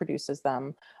those and produces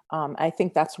them. I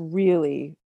think that's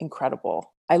really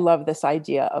incredible. I love this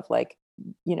idea of like,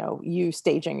 you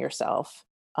staging yourself.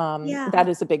 Yeah. That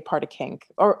is a big part of kink.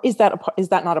 Or is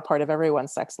that not a part of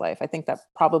everyone's sex life? I think that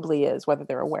probably is, whether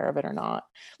they're aware of it or not.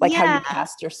 Like how you Yeah.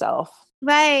 cast yourself,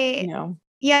 Right. you know.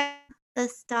 Yeah. The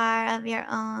star of your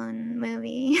own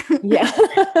movie. Yeah.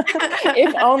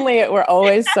 If only it were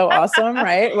always so awesome,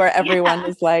 right? Where everyone Yeah.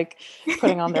 is like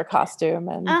putting on their costume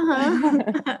and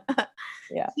Uh-huh.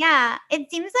 yeah. Yeah, it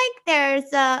seems like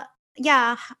there's a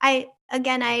yeah,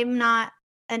 I'm not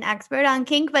an expert on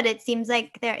kink, but it seems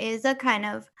like there is a kind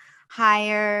of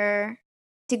higher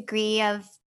degree of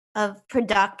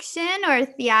production or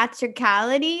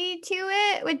theatricality to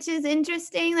it, which is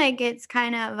interesting. Like it's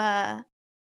kind of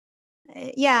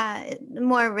yeah,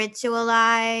 more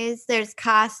ritualized. There's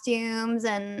costumes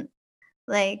and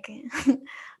like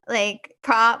like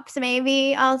props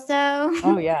maybe also.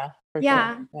 Oh yeah, for sure.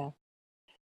 Yeah. Yeah.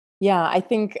 Yeah, I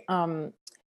think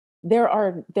there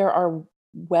are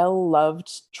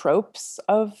well-loved tropes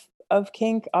of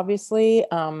kink, obviously.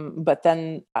 But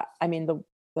then I mean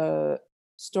the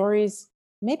stories,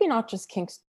 maybe not just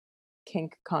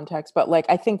kink context, but like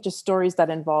I think just stories that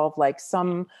involve like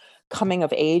some coming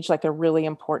of age, like a really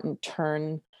important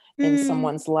turn in Mm,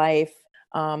 someone's life.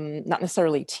 Not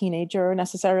necessarily teenager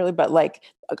necessarily, but like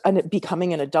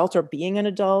becoming an adult or being an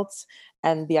adult,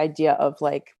 and the idea of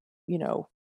like, you know,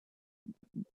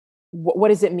 what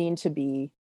does it mean to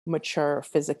be mature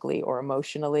physically or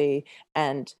emotionally,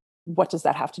 and what does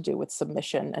that have to do with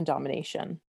submission and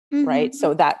domination, right? mhm.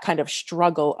 So that kind of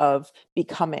struggle of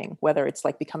becoming, whether it's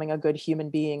like becoming a good human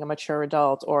being, a mature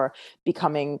adult, or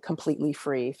becoming completely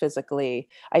free physically,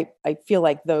 I feel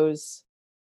like those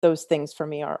things for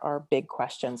me are big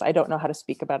questions. I don't know how to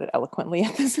speak about it eloquently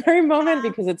at this very moment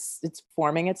because it's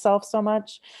forming itself so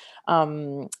much.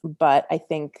 But I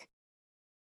think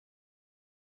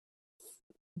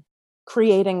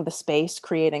creating the space,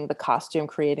 creating the costume,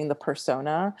 creating the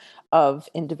persona of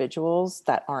individuals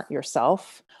that aren't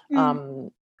yourself, Mm,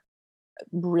 um,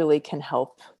 really can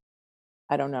help.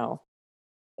 I don't know,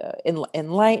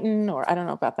 enlighten, or I don't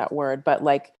know about that word, but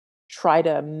like try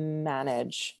to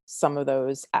manage some of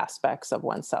those aspects of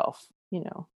oneself.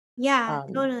 yeah,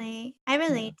 Um, totally. I yeah.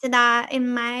 relate to that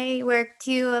in my work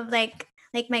too of like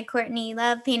my Courtney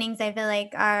Love paintings, I feel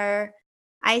like are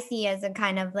I see as a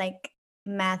kind of like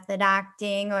method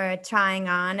acting or a trying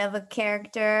on of a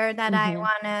character that I Hmm.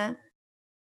 wanna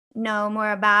know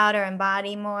more about or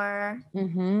embody more.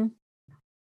 Hmm.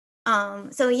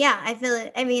 So yeah, I feel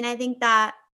it. I mean, I think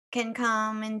that can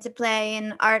come into play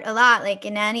in art a lot, like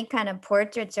in any kind of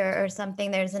portraiture or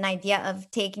something. There's an idea of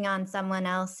taking on someone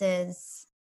else's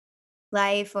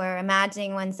life or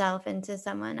imagining oneself into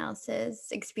someone else's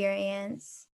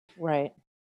experience. Right.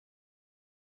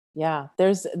 Yeah.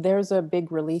 There's a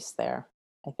big release there,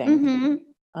 I think.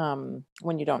 Mhm.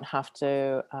 When you don't have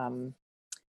to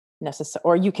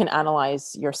or you can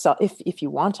analyze yourself if you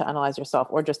want to analyze yourself,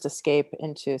 or just escape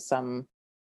into some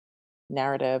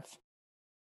narrative,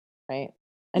 right?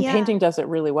 And Yeah. painting does it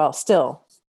really well still,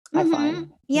 I find.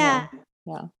 Mhm. Yeah.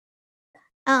 Yeah.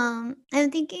 I'm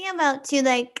thinking about too,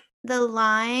 like the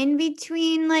line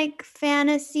between like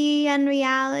fantasy and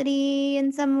reality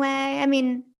in some way. I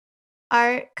mean,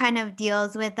 art kind of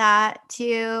deals with that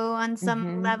too on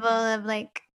some Hmm. level of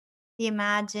like the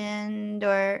imagined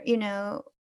or,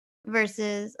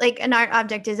 versus like an art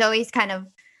object is always kind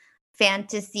of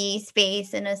fantasy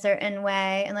space in a certain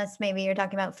way, unless maybe you're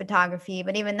talking about photography.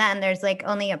 But even then, there's like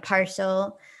only a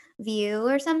partial view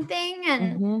or something.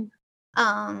 And Hmm.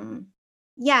 um,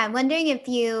 yeah, I'm wondering if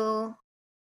you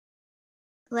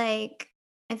like,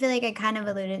 I feel like I kind of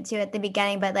alluded to at the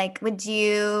beginning, but like, would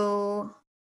you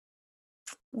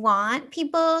want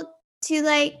people to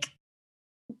like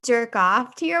jerk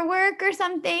off to your work or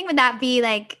something? Would that be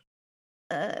like,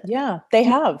 uh, Yeah, they mm,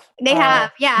 have. they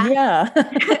have, yeah. Yeah.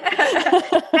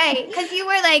 Right, because you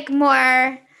were, like,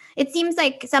 more it seems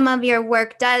like some of your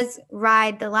work does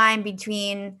ride the line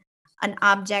between an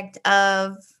object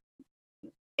of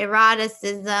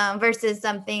eroticism versus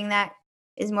something that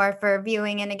is more for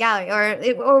viewing in a gallery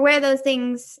or where those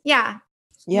things, yeah,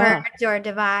 merge Yeah. or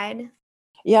divide.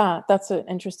 Yeah, that's an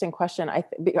interesting question. I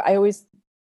I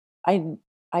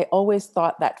always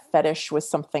thought that fetish was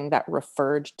something that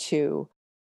referred to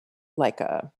like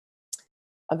a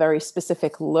very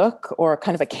specific look or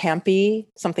kind of a campy,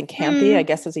 something campy, I Mm,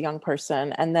 guess, as a young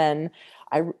person. And then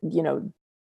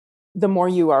the more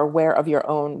you are aware of your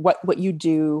own, what you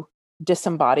do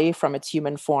disembody from its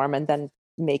human form and then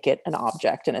make it an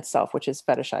object in itself, which is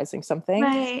fetishizing something.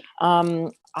 right.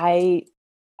 Um, I,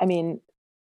 I mean,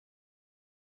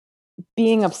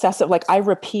 being obsessive, like I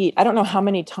repeat, I don't know how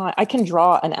many times I can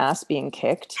draw an ass being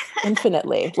kicked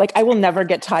infinitely. Like I will never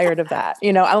get tired of that.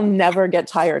 I'll never get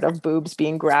tired of boobs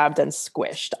being grabbed and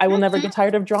squished. I will never Mhm, get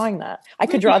tired of drawing that. I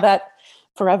could mhm. draw that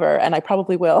forever and I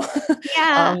probably will.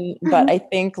 Yeah. But I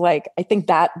think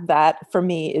that for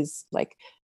me is like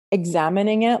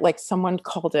examining it. Like someone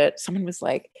was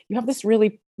like, you have this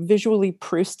really visually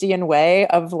Proustian way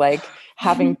of like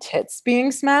having tits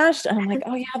being smashed. And I'm like,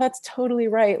 oh yeah, that's totally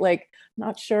right. Like,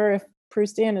 not sure if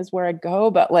Proustian is where I'd go,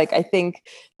 but like I think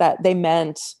that they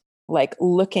meant like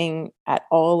looking at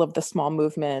all of the small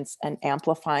movements and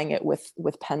amplifying it with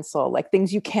pencil, like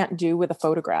things you can't do with a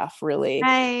photograph, really.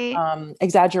 Right.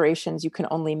 Exaggerations you can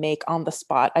only make on the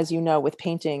spot. As you know, with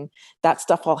painting, that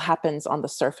stuff all happens on the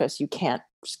surface. You can't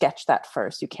sketch that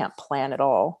first. You can't plan it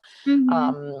all,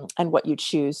 Mhm. and what you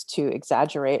choose to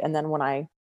exaggerate. And then when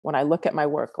I look at my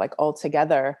work like all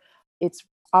together, it's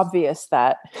obvious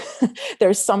that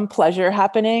there's some pleasure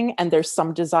happening and there's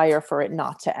some desire for it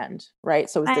not to end, right?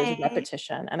 So there's Right.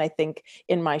 repetition. And I think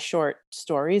in my short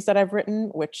stories that I've written,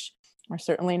 which are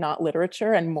certainly not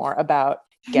literature and more about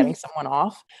getting someone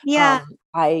off, Yeah.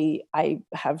 I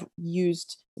have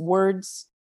used words,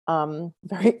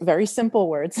 very very simple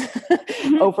words,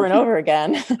 over and over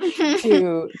again,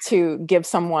 to give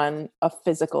someone a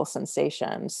physical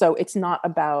sensation. So it's not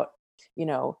about,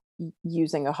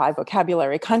 using a high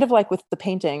vocabulary, kind of like with the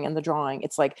painting and the drawing.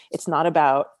 It's like it's not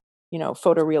about,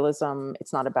 photorealism.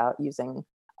 It's not about using,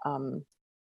 um,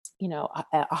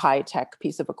 a high tech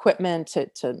piece of equipment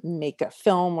to make a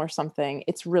film or something.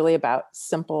 It's really about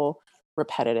simple,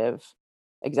 repetitive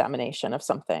examination of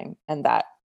something, and that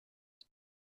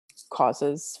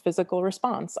causes physical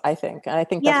response, I think. And I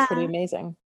think that's pretty Yeah.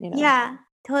 amazing. Yeah, Yeah.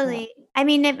 totally. I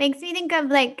mean, it makes me think of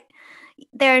like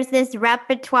there's this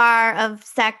repertoire of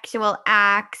sexual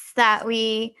acts that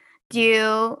we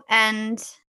do, and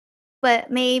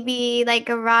but maybe like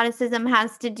eroticism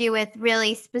has to do with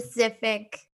really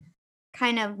specific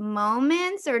kind of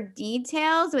moments or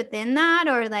details within that,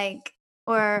 or like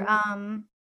or Mhm.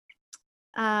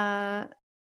 uh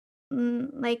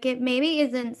like it maybe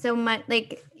isn't so much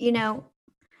like,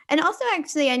 and also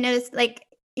actually I noticed like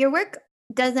your work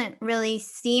doesn't really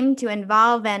seem to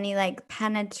involve any like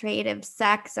penetrative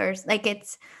sex or like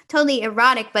it's totally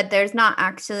erotic, but there's not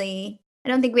actually, I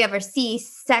don't think we ever see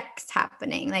sex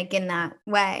happening like in that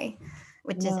way,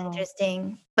 which is No.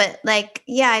 interesting. But like,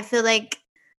 yeah, I feel like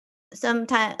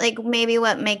sometimes like maybe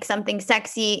what makes something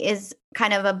sexy is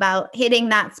kind of about hitting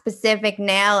that specific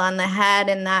nail on the head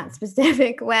in that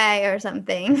specific way or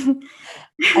something.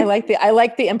 I like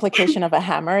the implication of a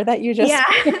hammer that you just Yeah.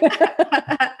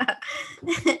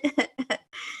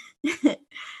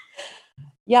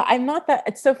 Yeah, I'm not that.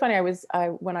 It's so funny. I was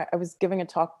giving a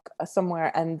talk,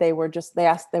 somewhere, and they were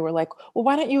like, "Well,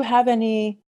 why don't you have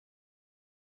any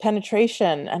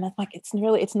penetration?" And I'm like, it's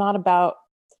not about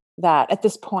that at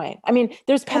this point. I mean,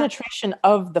 there's Yeah. penetration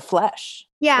of the flesh,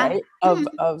 Yeah. right? Mhm.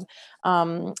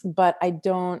 But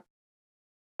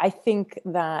I think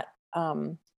that,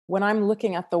 when I'm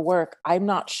looking at the work, I'm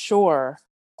not sure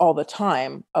all the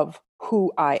time of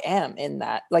who I am in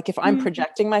that. Like if I'm Mhm.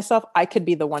 projecting myself, I could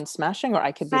be the one smashing or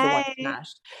I could be the one Right.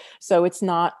 smashed. So it's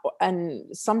not,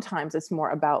 and sometimes it's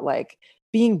more about like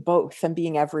being both and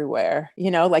being everywhere,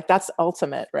 like that's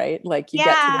ultimate, right? Like you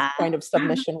get to this Yeah. point of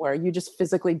submission where you just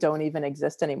physically don't even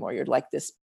exist anymore. You're like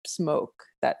this smoke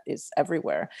that is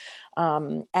everywhere.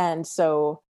 And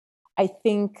so I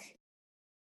think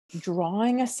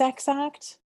drawing a sex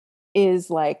act is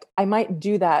like I might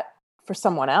do that for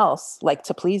someone else, like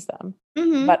to please them,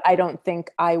 Mhm. but I don't think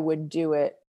I would do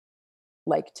it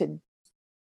like to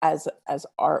as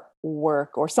artwork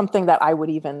or something that I would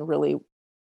even really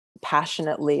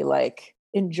passionately like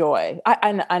enjoy.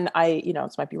 And I,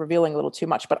 this might be revealing a little too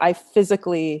much, but I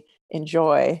physically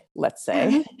enjoy, let's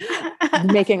say,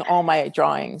 making all my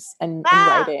drawings and Wow.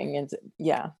 writing and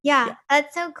yeah, yeah, Yeah,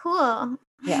 that's so cool.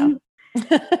 yeah.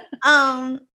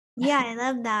 Um, yeah, I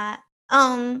love that.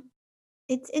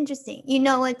 It's interesting. You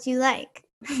know what you like.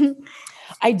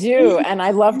 I do, and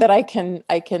I love that I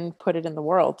can put it in the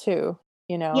world too,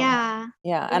 you know? Yeah.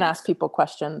 Yeah, and Yeah. ask people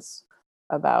questions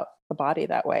about the body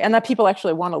that way, and that people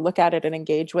actually want to look at it and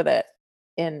engage with it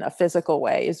in a physical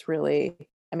way is really,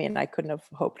 I mean, I couldn't have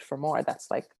hoped for more. That's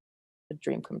like a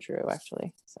dream come true,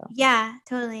 actually. So Yeah,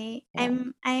 totally. yeah.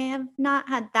 I have not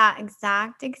had that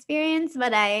exact experience,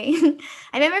 but I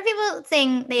I remember people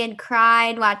saying they had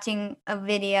cried watching a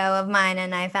video of mine,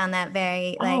 and I found that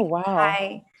very, Oh, like, wow.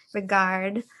 high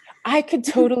regard. I could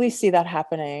totally see that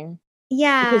happening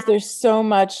because Yeah, there's so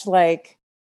much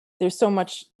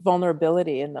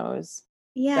vulnerability in those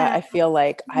that yeah. I feel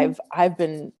like Mhm. I've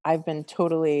been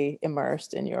totally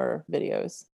immersed in your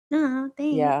videos. Aw,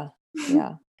 thanks. Yeah,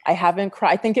 yeah. I haven't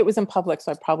cried. I think it was in public,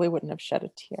 so I probably wouldn't have shed a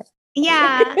tear.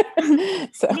 Yeah.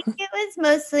 So I think it was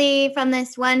mostly from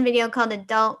this one video called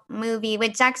Adult Movie,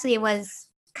 which actually was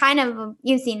kind of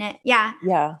you've seen it, yeah,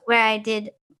 yeah, where I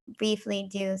did briefly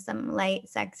do some light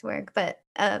sex work, but,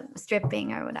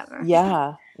 stripping or whatever.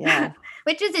 yeah, yeah.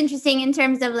 Which was interesting in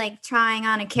terms of, like, trying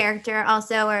on a character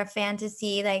also or a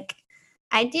fantasy, like,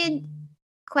 I did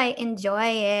quite enjoy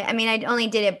it. I mean, I only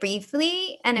did it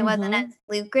briefly, and it wasn't as Mhm,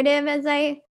 lucrative as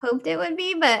I hoped it would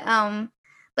be,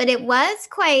 but it was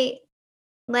quite,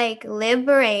 like,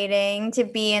 liberating to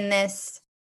be in this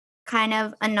kind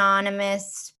of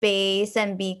anonymous space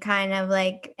and be kind of,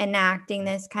 like, enacting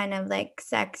this kind of, like,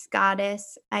 sex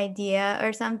goddess idea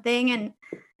or something,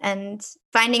 and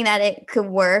finding that it could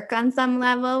work on some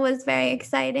level was very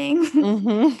exciting.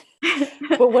 mhm.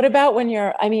 But what about when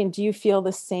you're, I mean, do you feel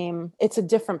the same, it's a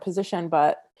different position,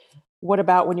 but what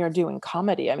about when you're doing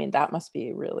comedy? I mean, that must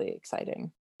be really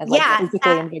exciting and, like, Yeah,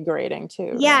 physically that invigorating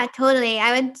too, right? yeah, totally.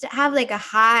 I would have, like, a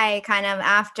high kind of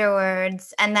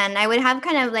afterwards, and then I would have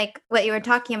kind of, like, what you were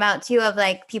talking about too of,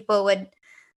 like, people would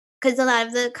 'cause a lot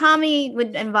of the comedy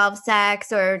would involve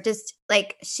sex or just,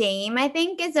 like, shame, I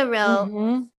think, is a real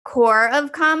Mhm. core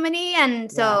of comedy,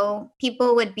 and Yeah, so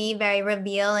people would be very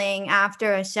revealing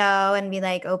after a show and be,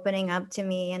 like, opening up to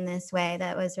me in this way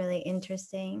that was really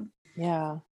interesting.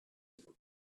 yeah.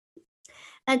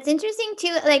 That's interesting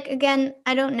too, like, again,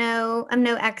 I don't know, I'm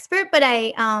no expert, but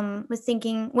I, was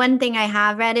thinking one thing I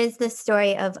have read is the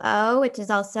story of O, which is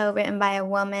also written by a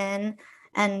woman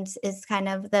and is kind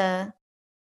of the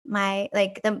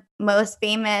most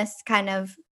famous kind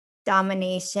of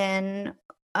domination,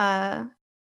 uh,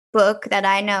 book that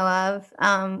I know of.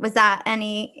 Was that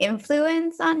any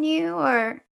influence on you,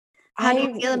 or how do you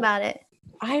I feel about it?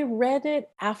 I read it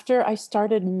after I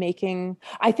started making,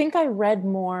 I think I read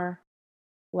more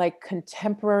like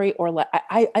contemporary or like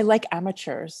I like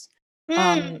amateurs.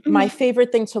 Mm, My mhm,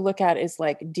 favorite thing to look at is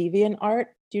like deviant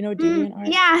art. Do you know deviant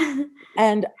art? yeah.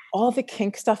 And all the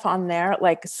kink stuff on there,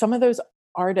 like some of those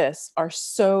artists are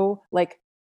so like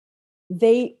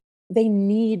they they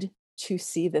need to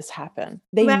see this happen.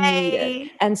 They need it.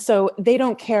 Right. And so they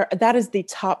don't care. That is the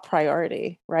top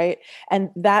priority, right?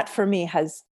 And that for me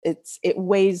has it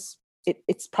weighs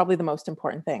it's probably the most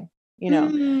important thing, you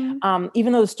know. Mm,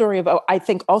 Even though the story of I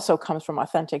think also comes from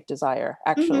authentic desire.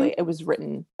 mhm. Actually, it was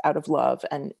written out of love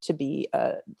and to be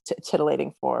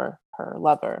titillating for her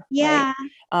lover, right?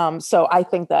 Yeah. So I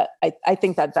think that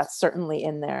that's certainly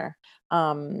in there.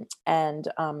 And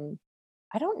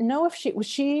I don't know if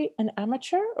she an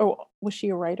amateur or was she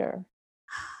a writer?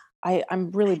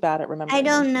 I'm really bad at I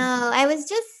remembering those don't things. know. I was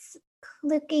just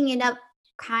looking it up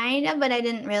kind of, but I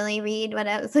didn't really read what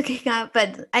I was looking up,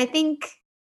 but I think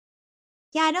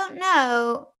yeah, I don't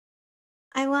know.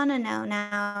 I wanna know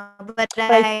now, but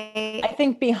But I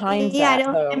think behind yeah, that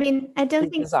I though mean, I don't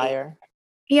is think desire.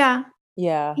 yeah.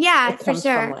 Yeah, Yeah, it for comes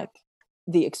from, sure. like,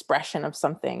 the expression of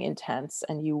something intense,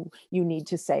 and you need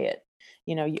to say it.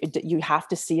 You know, you have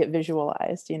to see it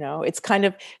visualized, you know? It's kind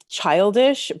of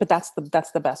childish, but that's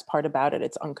the best part about it.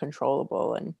 It's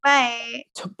uncontrollable and Right.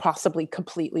 possibly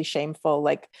completely shameful,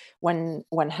 like, when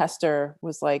Hester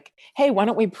was like, "Hey, why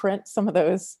don't we print some of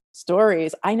those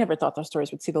stories?" I never thought those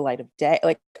stories would see the light of day,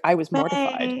 like, I was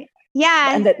mortified. Right. Yeah.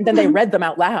 And then they read them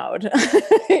out loud,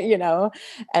 you know?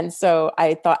 And so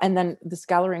I thought, and then this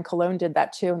gallery in Cologne did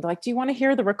that too, and they're like, "Do you wanna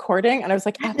hear the recording?" And I was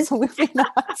like, "Absolutely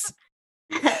not.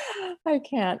 I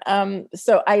can't."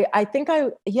 So I think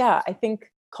yeah, I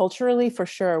think culturally for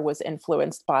sure was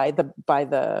influenced by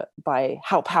by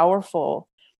how powerful,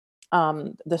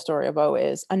 the story of O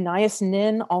is. Anais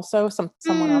Nin also,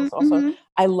 someone else Mm, also. mhm,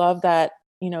 I love that,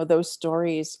 you know, those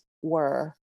stories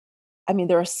were, I mean,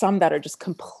 there are some that are just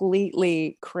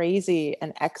completely crazy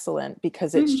and excellent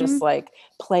because it's just mhm. like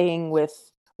playing with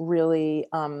really,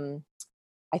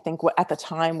 I think what at the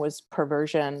time was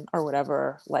perversion or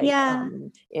whatever, like Yeah.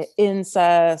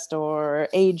 incest or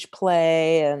age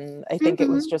play. And I think it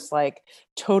was Mhm. just like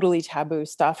totally taboo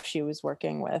stuff she was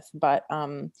working with. But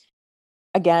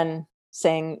again,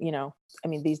 saying, I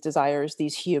mean, these desires,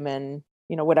 these human,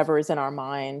 whatever is in our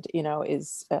mind,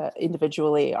 is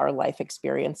individually our life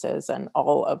experiences, and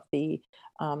all of the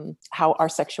how our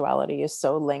sexuality is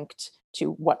so linked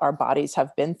to what our bodies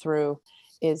have been through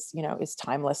is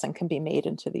timeless and can be made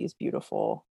into these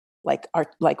beautiful, like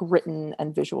art, like written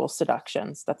and visual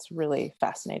seductions. That's really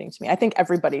fascinating to me. I think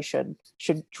everybody should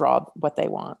draw what they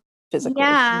want physically.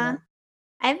 Yeah.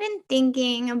 I've been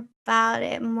thinking about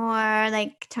it more,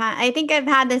 like, I think I've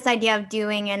had this idea of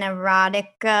doing an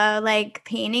erotica, like,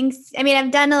 paintings. I mean,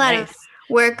 I've done a lot of Nice.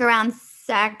 work around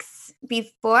sex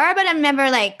before, but I've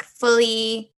never, like,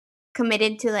 fully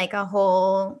committed to, like, a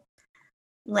whole,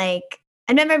 like,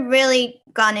 I've never really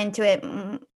gone into it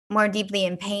more deeply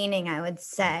in painting, I would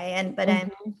say, but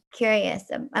I'm Mhm. curious.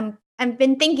 I've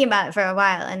been thinking about it for a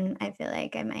while, and I feel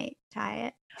like I might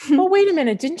try Well, it. wait a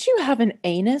minute. Didn't you have an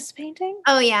anus painting?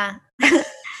 Oh, yeah.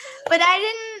 But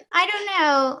I don't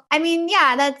know. I mean,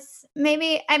 yeah, that's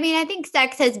maybe, I mean, I think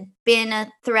sex has been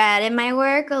a thread in my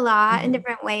work a lot in Mhm.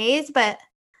 different ways, but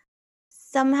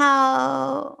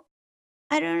somehow,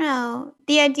 I don't know,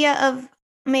 the idea of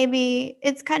maybe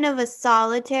it's kind of a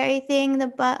solitary thing, the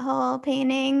butthole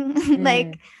painting.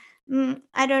 Like, Mm.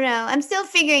 I don't know. I'm still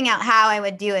figuring out how I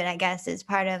would do it, I guess, is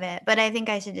part of it, but I think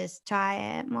I should just try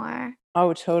it more.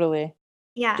 Oh, totally.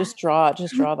 Yeah. Just draw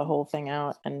the whole thing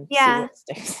out and see Yeah. what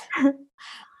sticks.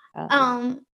 Uh,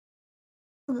 Um,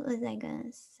 what was I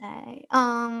gonna say?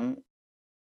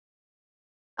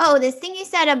 Oh, this thing you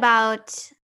said about,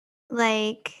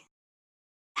 like,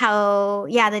 how,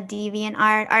 yeah, the deviant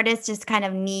artists just kind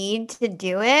of need to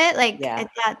do it. Like, I yeah.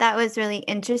 thought that was really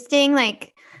interesting.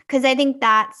 Like, because I think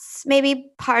that's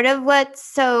maybe part of what's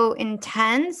so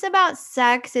intense about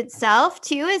sex itself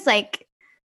too, is like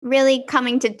really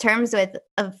coming to terms with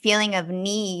a feeling of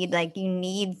need, like you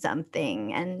need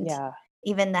something, and Yeah.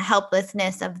 even the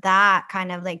helplessness of that,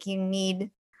 kind of like you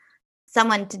need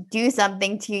someone to do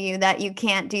something to you that you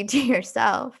can't do to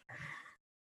yourself.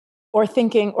 Or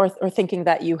thinking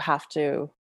that you have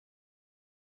to,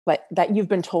 like, that you've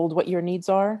been told what your needs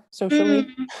are Mm,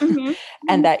 socially, mhm,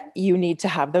 and mhm. that you need to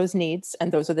have those needs,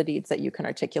 and those are the needs that you can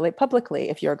articulate publicly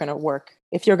if you're going to work,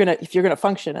 if you're going to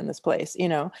function in this place.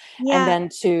 And Yeah, then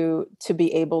to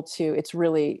be able to, it's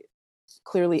really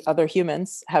clearly other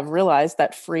humans have realized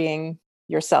that freeing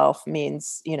yourself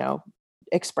means,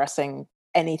 expressing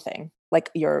anything, like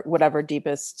your whatever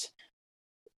deepest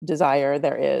desire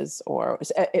there is, or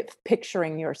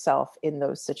picturing yourself in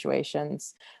those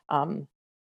situations, um,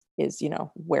 is,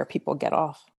 where people get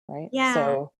off, right? yeah,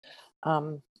 So,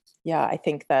 um, yeah, I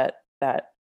think that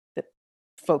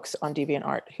folks on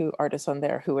DeviantArt, who artists on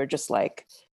there who are just like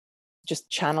just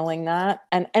channeling that,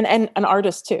 and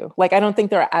artists too. Like, I don't think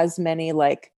there are as many,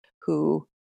 like, who,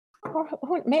 or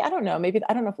who may, I don't know, maybe,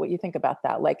 I don't know what you think about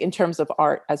that. Like, in terms of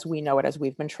art as we know it, as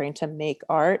we've been trained to make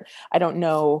art, I don't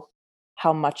know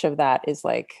how much of that is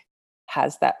like,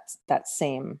 has that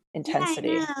same yeah, I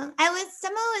intensity. know.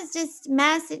 Someone was just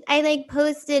I, like,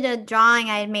 posted a drawing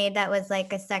I had made that was,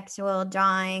 like, a sexual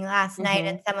drawing last night,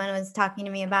 and Hmm. someone was talking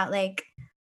to me about, like,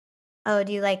 "Oh,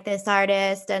 do you like this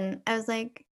artist?" And I was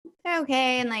like, "They're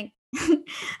okay," and, like,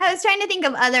 I was trying to think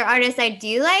of other artists I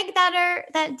do like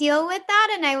that deal with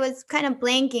that, and I was kind of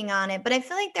blanking on it, but I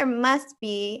feel like there must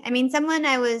be. I mean, someone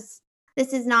I was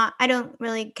this is not I don't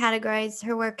really categorize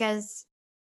her work as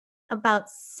about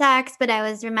sex, but I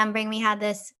was remembering we had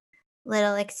this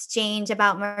little exchange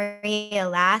about Maria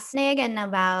Lasnig and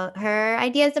about her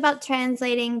ideas about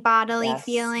translating bodily Yes.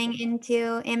 feeling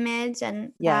into image, and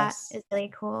that Yes. is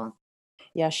really cool.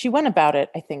 Yeah, she went about it,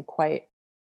 I think, quite,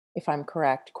 if I'm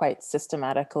correct, quite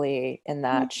systematically, in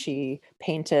that Mhm. she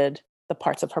painted the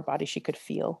parts of her body she could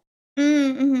feel,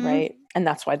 Mhm. right? And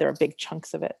that's why there are big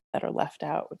chunks of it that are left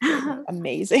out, which are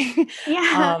amazing.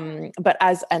 Yeah. But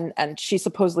and she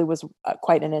supposedly was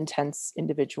quite an intense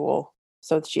individual,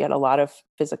 so she had a lot of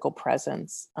physical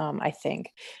presence. I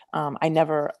think I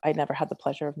never had the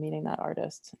pleasure of meeting that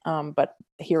artist, but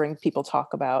hearing people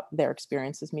talk about their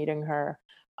experiences meeting her,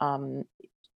 um,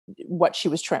 what she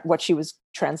was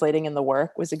translating in the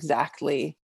work was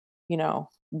exactly,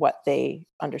 what they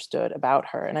understood about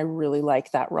her, and I really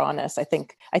like that rawness. I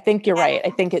think you're right. I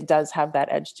think it does have that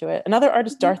edge to it. Another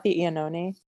artist, Mhm. Dorothy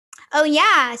Iannone. Oh,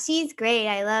 yeah, she's great,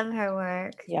 I love her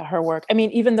work. Yeah, her work, I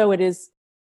mean, even though it is,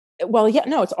 well, yeah,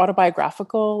 no, it's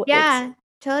autobiographical, it's Yeah,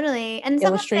 totally, and some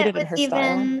of it illustrated in was her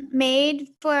style. even made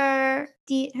for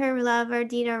her lover,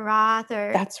 Dieter Roth,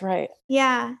 or That's right.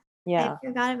 yeah, I Yeah.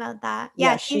 forgot about that.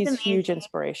 Yeah, Yeah, she's she's huge amazing.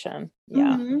 inspiration.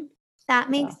 Yeah. Mhm. That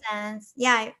Yeah. makes sense.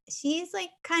 Yeah, she's,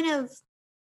 like, kind of,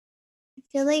 I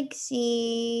feel like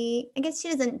I guess she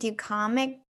doesn't do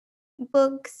comic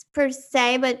books per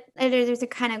se, but there's a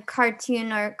kind of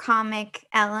cartoon or comic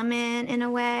element in a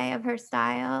way of her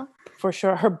style. For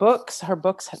sure. Her books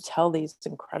tell these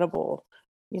incredible,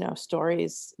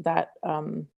 stories that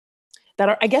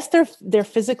are, I guess they're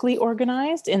physically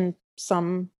organized in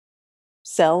some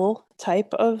cell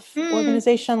type of Mm,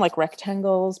 organization, like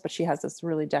rectangles, but she has this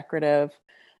really decorative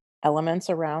elements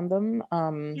around them.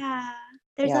 yeah.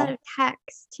 There's a lot Yeah, of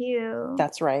text too.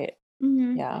 that's right.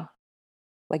 Mhm. Yeah.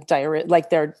 Like diary, like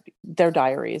their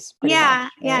diaries pretty Yeah,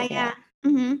 much, yeah, right? Yeah.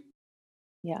 yeah. Mhm.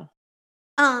 Yeah.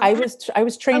 Um, I ha was I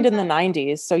was oh, trained in the go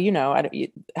 90s, so I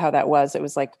don't, how that was. It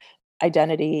was like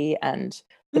identity, and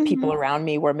the people Mhm. around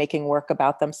me were making work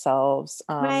about themselves.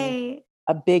 Right.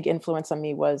 A big influence on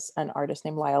me was an artist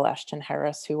named Lyle Ashton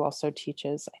Harris, who also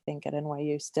teaches, I think, at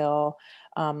NYU still.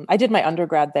 I did my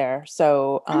undergrad there,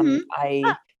 so Mhm. I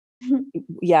Ah.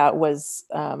 yeah was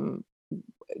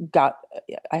got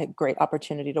I had great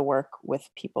opportunity to work with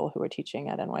people who were teaching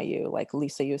at NYU, like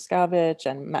Lisa Yuskavich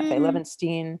and Matvey Mhm.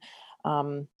 Levenstein,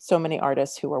 so many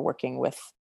artists who were working with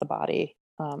the body.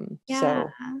 Yeah. So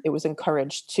it was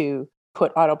encouraged to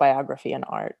put autobiography in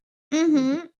art. Mhm.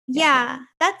 Mhm. Yeah. Yeah.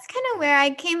 That's kinda where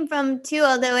I came from too,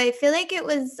 although I feel like it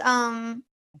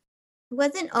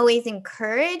wasn't always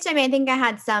encouraged. I mean, I think I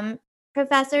had some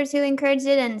professors who encouraged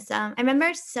it and some I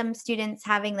remember some students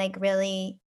having, like,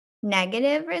 really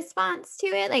negative response to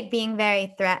it, like, being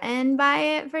very threatened by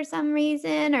it for some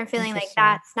reason or feeling like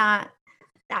Interesting.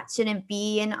 that shouldn't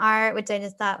be in art, which I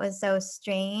just thought was so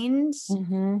strange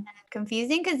Hmm. and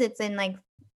confusing because it's in, like,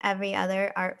 every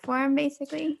other art form,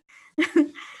 basically.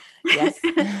 Yes.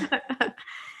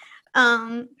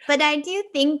 But I do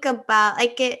think about,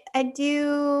 like,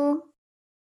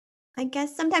 I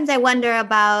guess sometimes I wonder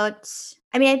about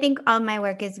I mean, I think all my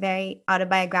work is very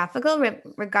autobiographical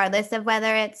regardless of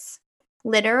whether it's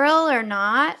literal or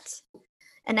not,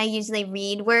 and I usually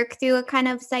read work through a kind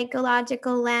of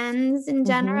psychological lens in Hmm.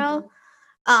 general.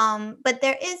 But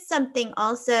there is something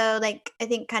also, like, I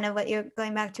think kind of what you're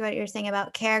going back to what you're saying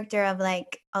about character of,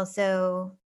 like,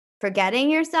 also forgetting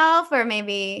yourself or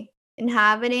maybe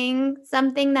inhabiting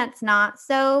something that's not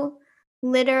so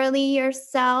literally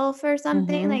yourself or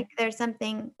something, Hmm. like, there's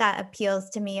something that appeals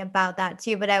to me about that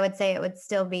too, but I would say it would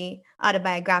still be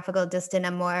autobiographical just in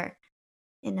a more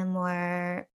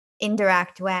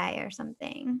indirect way or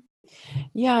something.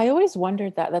 Yeah, I always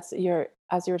wondered that. That's your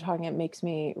As you were talking, it makes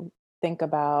me think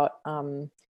about, you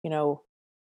know,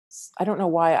 I don't know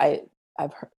why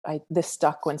I've heard this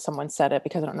stuck when someone said it,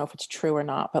 because I don't know if it's true or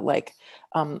not. But like,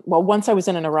 well, once I was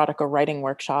in an erotica writing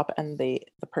workshop, and the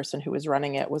person who was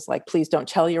running it was like, "Please don't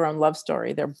tell your own love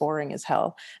story. They're boring as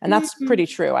hell." And that's Mhm. pretty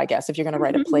true, I guess. If you're going to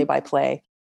write a play by play,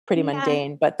 pretty Yeah.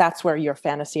 mundane, but that's where your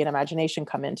fantasy and imagination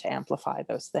come in to amplify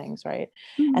those things, right?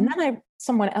 And Mhm. then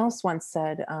someone else once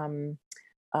said,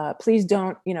 please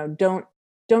don't,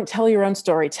 don't tell your own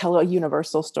story, tell a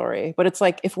universal story. But it's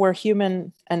like, if we're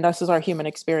human and this is our human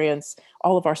experience,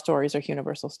 all of our stories are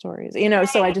universal stories, so I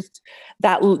Right. just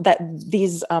that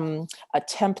these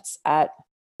attempts at,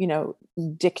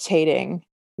 dictating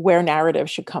where narrative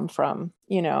should come from,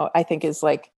 I think is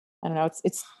like, I don't know,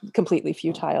 it's completely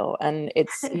futile. And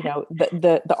it's,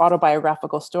 the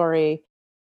autobiographical story,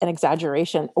 an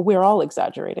exaggeration. We're all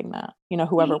exaggerating that,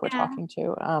 whoever we're Yeah. talking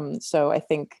to. So I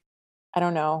think, I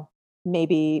don't know,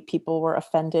 maybe people were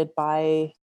offended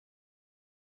by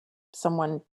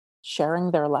someone sharing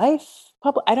their life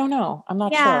public. I don't know. I'm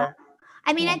not Yeah. sure.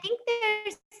 I mean, Yeah. I think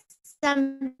there's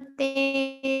something,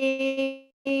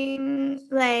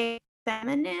 like,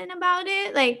 feminine about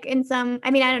it, like, in some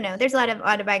I mean, I don't know, there's a lot of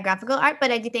autobiographical art,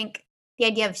 but I do think the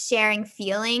idea of sharing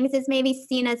feelings is maybe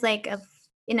seen as, like,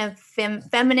 in a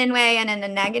feminine way and in a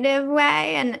negative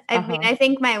way, and I mean, Uh-huh. I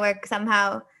think my work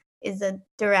somehow is a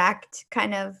direct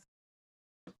kind of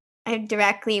I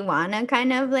directly wanna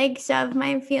kind of, like, shove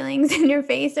my feelings in your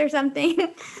face or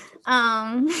something.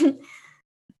 Um,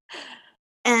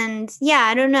 and yeah,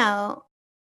 I don't know.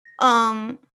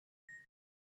 Um,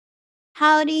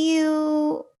 how do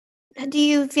you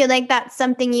feel like that's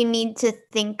something you need to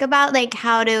think about, like,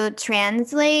 how to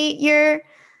translate your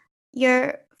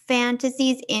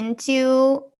fantasies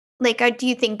into like, do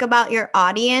you think about your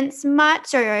audience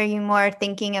much, or are you more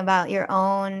thinking about your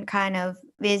own kind of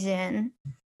vision?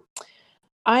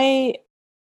 I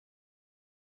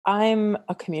I'm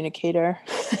a communicator.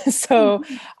 So,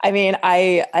 Mhm. I mean,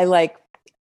 I've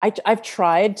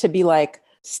tried to be like,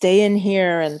 stay in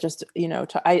here and just,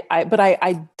 but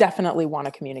I definitely want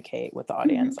to communicate with the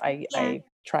audience. Mhm. I Yeah. I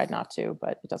tried not to,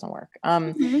 but it doesn't work.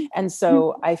 Mhm. And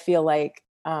so I feel like,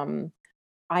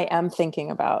 I am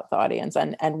thinking about the audience,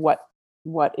 and what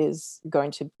what is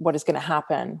going to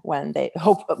happen when they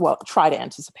try to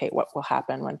anticipate what will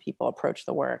happen when people approach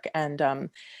the work. And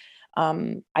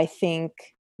I think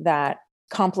that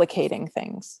complicating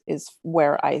things is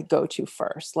where I go to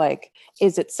first. Like,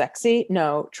 is it sexy?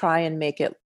 No, try and make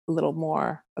it a little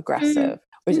more aggressive.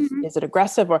 Or is it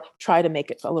aggressive, or try to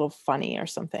make it a little funny or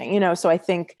something, So I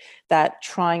think that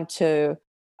trying to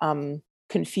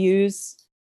confuse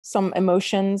some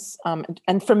emotions,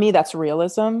 and for me, that's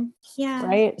realism. Yeah.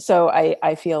 Right. So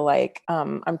I feel like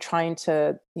I'm trying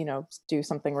to, do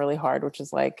something really hard, which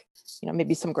is like,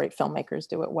 maybe some great filmmakers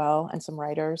do it well, and some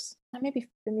writers. And maybe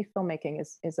filmmaking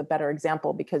is a better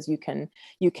example, because you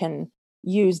can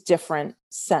use different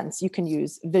sense. You can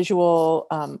use visual,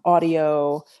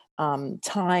 audio,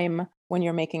 time when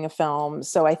you're making a film.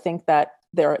 So I think that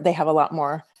they have a lot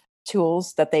more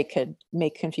tools that they could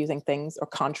make confusing things or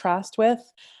contrast with.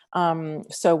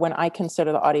 So when I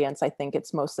consider the audience, I think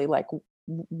it's mostly like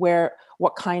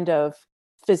what kind of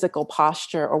physical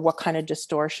posture or what kind of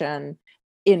distortion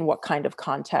in what kind of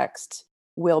context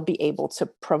will be able to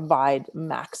provide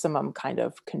maximum kind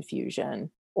of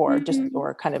confusion or just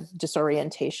or kind of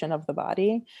disorientation of the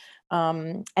body.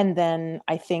 And then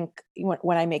I think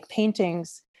when I make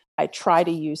paintings, I try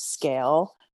to use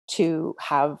scale to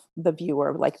have the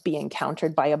viewer like be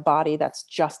encountered by a body that's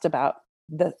just about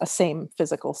a same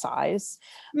physical size.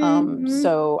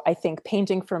 So I think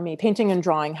painting and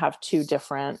drawing have two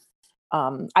different,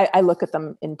 I look at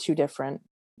them in two different,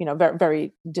 very,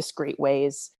 very discrete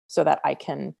ways, so that I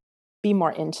can be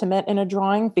more intimate in a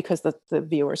drawing because the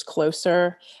viewer's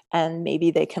closer, and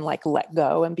maybe they can like let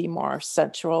go and be more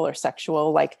sensual or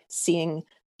sexual, like seeing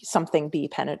something be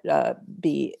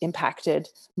impacted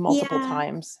multiple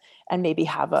times, and maybe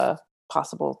have a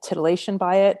possible titillation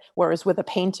by it. Whereas with a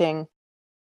painting,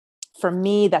 for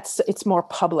me, it's more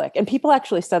public. And people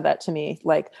actually said that to me,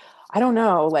 like, I don't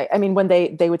know, like, I mean, when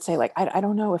they would say like, I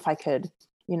don't know if I could,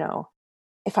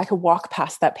 if I could walk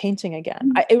past that painting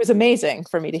again. It was amazing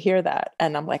for me to hear that.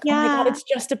 And I'm like, oh my God, it's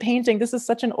just a painting. This is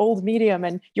such an old medium.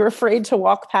 And you're afraid to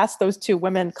walk past those two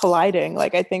women colliding.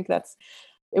 Like, I think it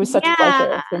was such a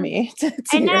pleasure for me to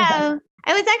hear that.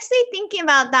 I was actually thinking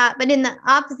about that, but in the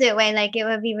opposite way, like it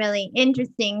would be really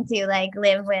interesting to like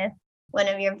live with one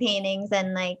of your paintings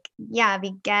and like,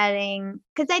 be getting,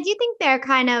 because I do think they're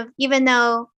kind of, even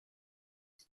though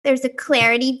there's a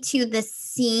clarity to the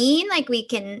scene, like we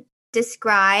can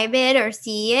describe it or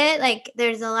see it, like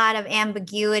there's a lot of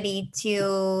ambiguity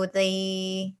to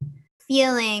the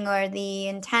feeling or the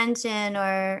intention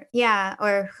or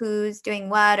who's doing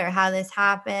what or how this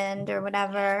happened or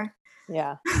whatever.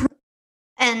 Yeah.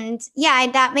 And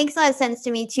that makes a lot of sense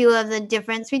to me too, of the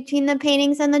difference between the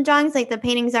paintings and the drawings. Like the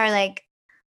paintings are like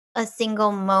a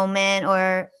single moment,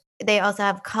 or they also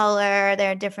have color,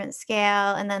 they're a different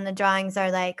scale, and then the drawings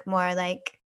are like more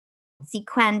like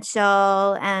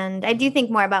sequential. And I do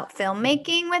think more about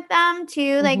filmmaking with them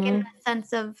too, like in the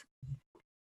sense of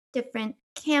different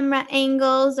camera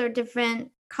angles or different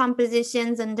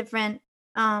compositions and different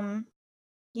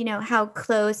how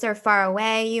close or far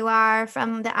away you are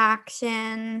from the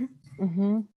action.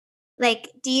 Like,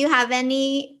 do you have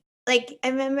any, like, I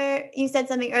remember you said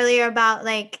something earlier about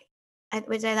like,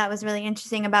 which I thought was really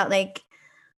interesting, about like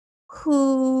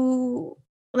who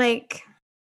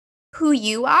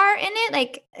you are in it,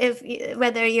 like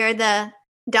whether you're the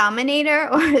dominator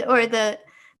or the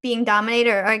being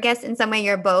dominated, or I guess in some way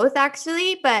you're both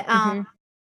actually, but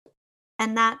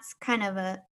and that's kind of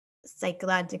a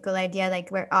psychological idea,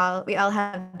 like we all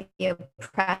have the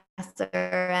oppressor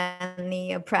and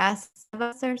the oppressed of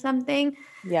us or something.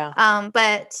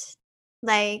 But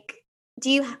like, do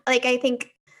you like, I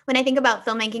think when I think about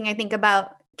filmmaking, I think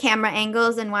about camera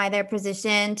angles and why they're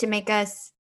positioned to make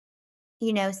us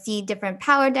see different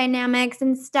power dynamics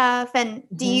and stuff. And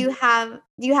do you have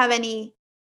any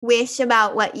wish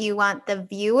about what you want the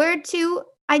viewer to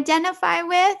identify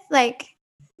with, like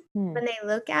when they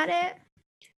look at it?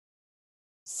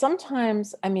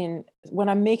 Sometimes, I mean, when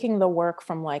I'm making the work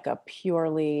from like a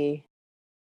purely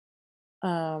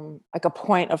like a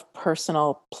point of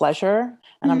personal pleasure,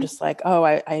 and I'm just like, oh,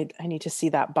 I need to see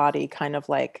that body, kind of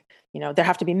like, there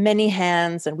have to be many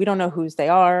hands, and we don't know whose they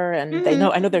are, and I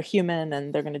know they're human,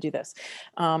 and they're going to do this.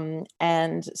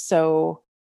 And so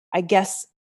I guess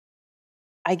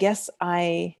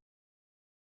I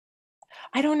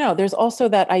don't know. There's also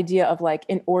that idea of like,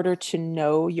 in order to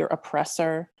know your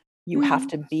oppressor, you have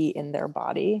to be in their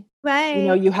body.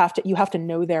 Right. You have to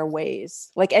know their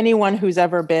ways. Like anyone who's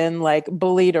ever been like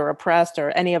bullied or oppressed,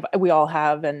 or we all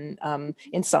have, and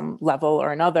in some level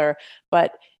or another,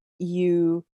 but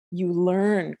you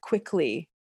learn quickly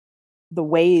the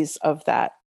ways of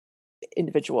that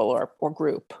individual or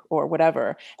group or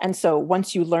whatever. And so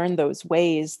once you learn those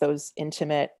ways, those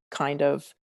intimate kind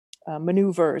of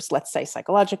maneuvers, let's say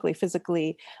psychologically,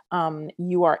 physically,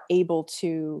 you are able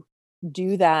to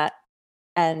do that,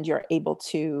 and you're able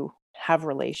to have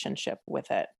relationship with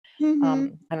it.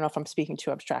 Mhm. I don't know if I'm speaking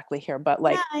too abstractly here, but Yeah,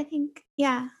 like, I think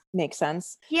yeah. makes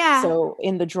sense. Yeah. So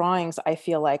in the drawings, I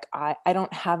feel like I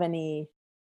don't have any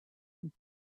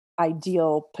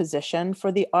ideal position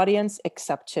for the audience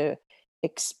except to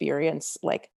experience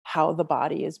like how the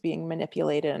body is being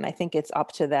manipulated. And I think it's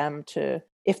up to them to,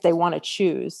 if they want to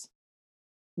choose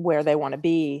where they want to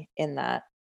be in that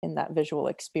visual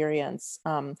experience.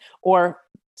 Or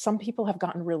some people have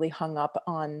gotten really hung up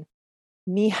on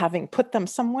me having put them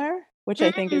somewhere, which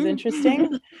I think is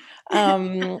interesting.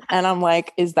 Mhm. And I'm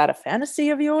like, is that a fantasy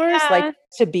of yours? Like Yeah.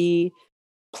 to be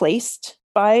placed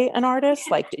by an artist?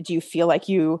 Like, do you feel like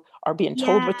you are being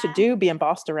told Yeah. what to do, being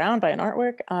bossed around by an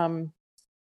artwork? Yeah.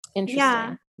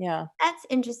 Interesting. Yeah. That's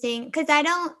interesting because I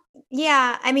don't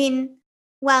yeah, I mean,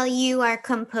 while you are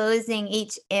composing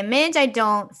each image, I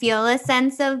don't feel a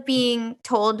sense of being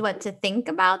told what to think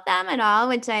about them at all,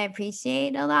 which I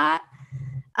appreciate a lot.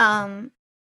 Um,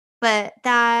 but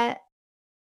that,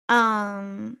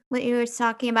 what you were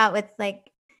talking about with, like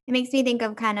it makes me think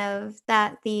of kind of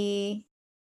that the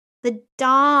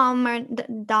dom or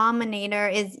the dominator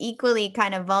is equally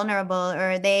kind of vulnerable,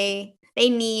 or they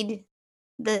need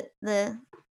the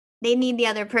they need the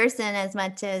other person as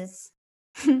much as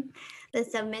the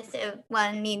submissive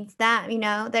one needs that,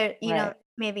 There you Right. don't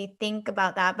maybe think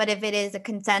about that, but if it is a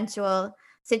consensual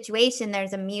situation,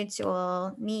 there's a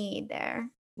mutual need there.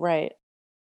 Right.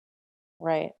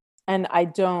 Right. And I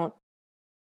don't,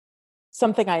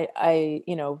 something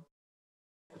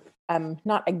I'm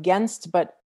not against,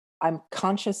 but I'm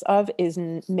conscious of is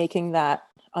making that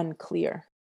unclear,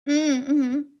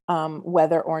 Mm, mhm.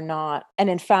 whether or not, and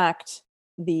in fact,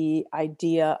 the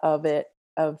idea of it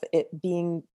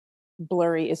being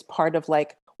blurry is part of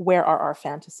like, where are our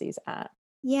fantasies at?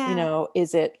 Yeah.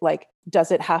 Is it like,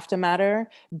 does it have to matter?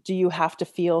 Do you have to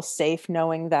feel safe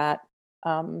knowing that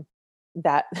um,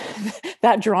 that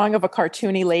that drawing of a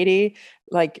cartoony lady,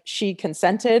 like she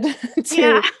consented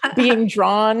Yeah. to being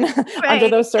drawn under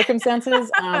Right. those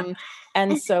circumstances?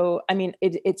 And so, I mean,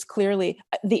 it's clearly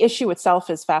the issue itself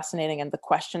is fascinating, and the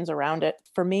questions around it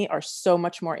for me are so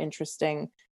much more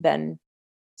interesting than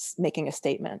making a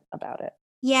statement about it.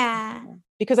 Yeah. Yeah.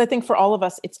 Because I think for all of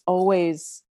us, it's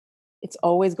always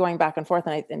going back and forth,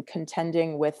 and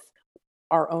contending with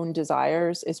our own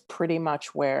desires is pretty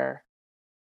much where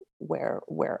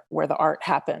the art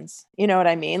happens. You know what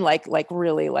I mean? Like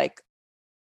really like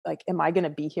am I going to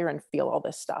be here and feel all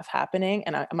this stuff happening,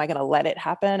 and am I going to let it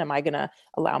happen? Am I going to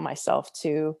allow myself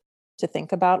to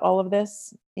think about all of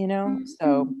this, So,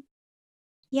 Mhm.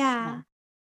 Yeah.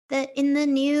 yeah. In the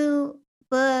new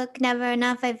book, Never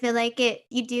Enough, I feel like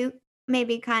you do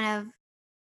maybe kind of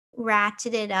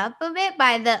ratchet it up a bit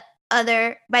by the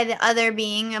other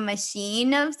being a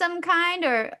machine of some kind,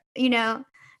 or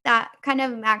that kind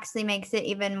of actually makes it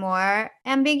even more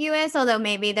ambiguous, although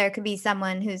maybe there could be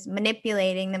someone who's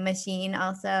manipulating the machine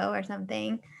also or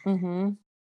something, Mhm.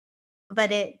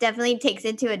 but it definitely takes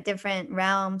it to a different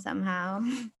realm somehow.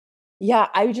 Yeah,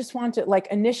 I just wanted, like,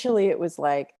 initially it was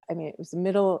like, I mean, it was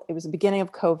the beginning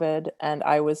of COVID, and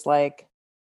I was like,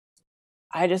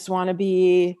 I just wanna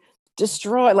be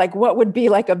destroyed. Like, what would be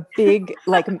like a big,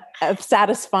 like, a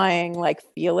satisfying, like,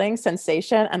 feeling,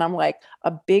 sensation? And I'm like,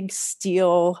 a big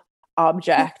steel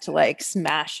object, like,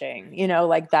 smashing,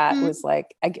 like, that Mhm. was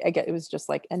like, I get it was just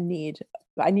like a need.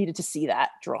 I needed to see that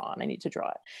drawn. I need to draw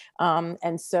it.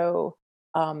 And so,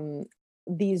 um,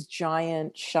 these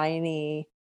giant, shiny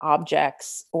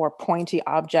objects or pointy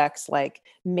objects, like,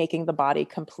 making the body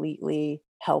completely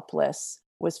helpless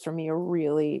was for me a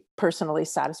really personally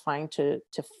satisfying to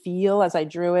feel as I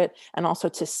drew it, and also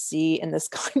to see in this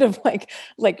kind of like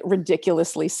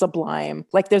ridiculously sublime.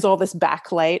 Like there's all this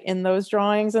backlight in those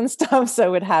drawings and stuff,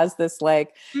 so it has this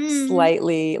like Mm.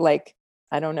 slightly like,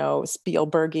 I don't know,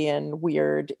 Spielbergian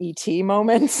weird ET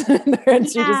moments and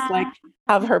she just Yeah. like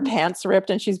have her pants ripped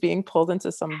and she's being pulled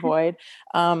into some void.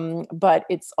 But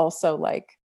it's also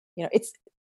like, you know,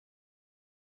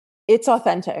 it's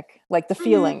authentic, like, the Mhm.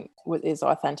 feeling is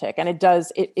authentic, and it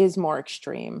is more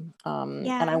extreme, and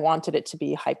I Yeah. wanted it to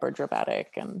be hyper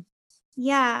dramatic, and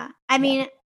Yeah. I yeah. mean,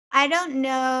 I don't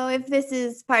know if this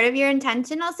is part of your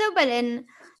intention also, but in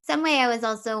some way I was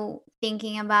also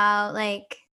thinking about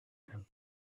like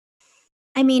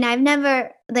I mean, I've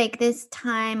never like this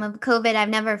time of COVID, I've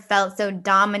never felt so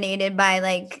dominated by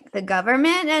like the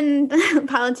government and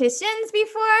politicians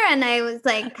before. And I was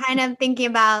like kind of thinking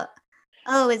about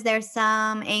oh, is there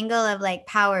some angle of like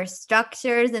power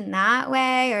structures in that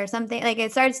way or something? Like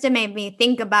it starts to make me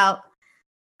think about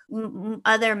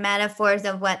other metaphors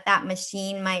of what that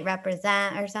machine might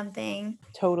represent or something.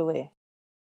 Totally.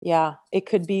 Yeah, it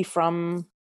could be from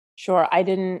sure, I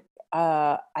didn't,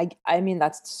 I mean,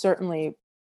 that's certainly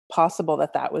possible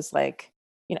that that was like,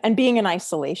 and being in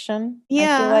isolation, I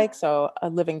feel Yeah. like, so,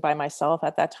 living by myself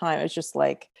at that time, it's just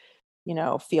like,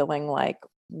 feeling like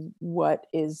what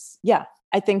is yeah,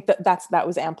 I think that that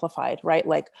was amplified, right?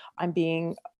 Like, I'm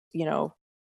being, you know,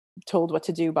 told what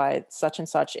to do by such and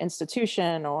such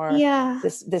institution or Yeah.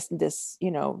 this,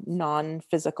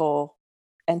 non-physical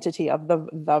entity of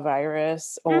the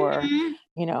virus or,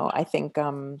 Mhm. I think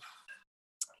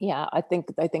yeah, I think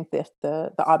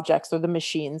the objects or the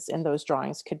machines in those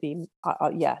drawings could be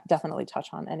yeah, definitely touch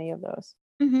on any of those.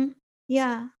 Mhm.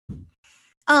 Yeah.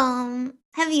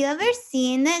 Have you ever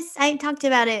seen this? I talked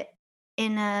about it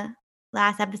in a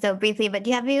last episode briefly, but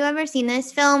have you ever seen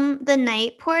this film, The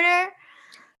Night Porter?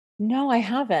 No, I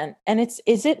haven't. And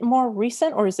is it more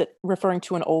recent or is it referring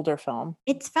to an older film?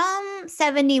 It's from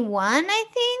 71, I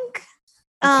think.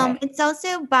 Okay. It's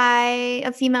also by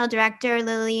a female director,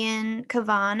 Lillian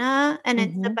Cavana, and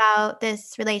it's Mhm. about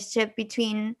this relationship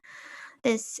between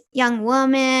this young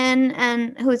woman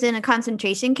and who's in a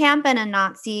concentration camp and a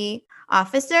Nazi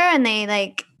officer, and they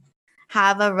like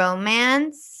have a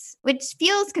romance, which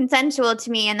feels consensual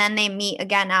to me. And then they meet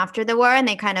again after the war, and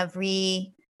they kind of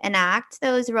reenact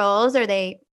those roles, or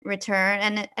they return.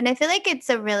 And I feel like it's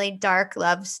a really dark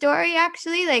love story.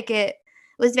 Actually, like it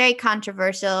was very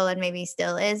controversial, and maybe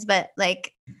still is. But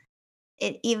like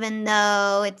it, even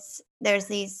though there's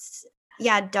these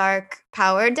dark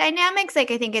power dynamics, like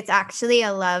I think it's actually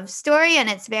a love story, and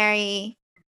it's very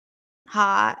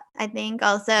hot, I think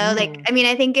also, like, Mm. I mean,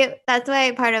 I think that's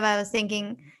why part of I was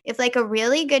thinking if, like, a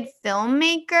really good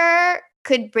filmmaker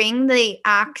could bring the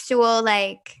actual,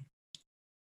 like,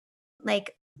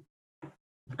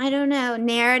 I don't know,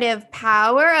 narrative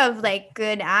power of, like,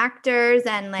 good actors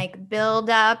and, like, build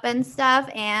up and stuff,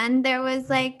 and there was,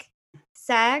 like,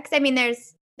 sex. I mean,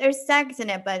 there's sex in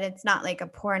it, but it's not like a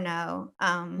porno,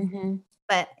 Mhm.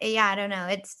 but, yeah, I don't know,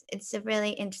 it's a really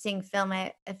interesting film.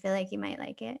 I feel like you might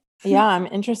like it. Yeah, I'm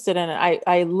interested in it.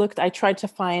 I tried to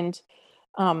find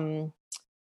um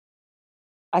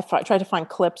tried to find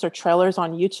clips or trailers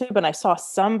on YouTube and I saw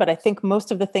some, but I think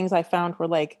most of the things I found were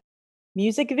like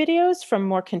music videos from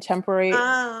more contemporary.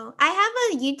 Oh, I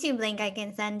have a YouTube link I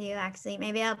can send you actually.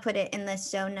 Maybe I'll put it in the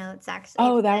show notes actually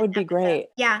Oh, for that this would be episode. great.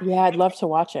 Yeah. Yeah, I'd love to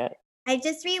watch it. I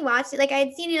just rewatched it. Like I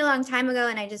had seen it a long time ago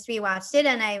and I just rewatched it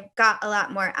and I got a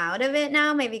lot more out of it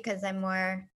now, maybe because I'm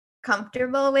more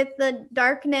comfortable with the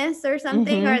darkness or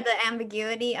something or Mhm. the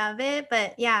ambiguity of it.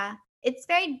 But yeah, it's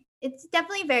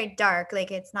definitely very dark.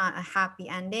 Like it's not a happy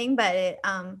ending, but it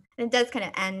does kind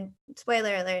of end,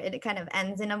 spoiler alert, it kind of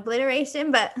ends in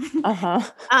obliteration, but Uh-huh.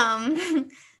 um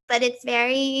but it's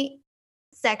very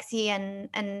sexy and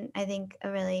I think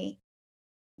a really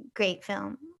great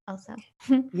film also.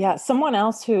 Yeah, someone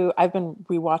else who I've been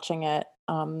rewatching it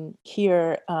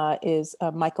here is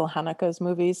Michael Haneke's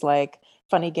movies like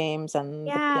Funny Games and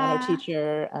The Piano Yeah,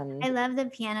 Teacher and I love The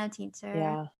Piano Teacher.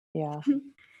 yeah, yeah,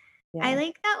 I yeah.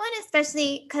 like that one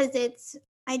especially because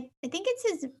I think it's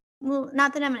his, well,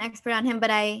 not that I'm an expert on him, but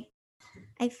I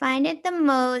find it the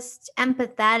most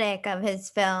empathetic of his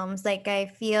films. Like I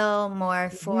feel more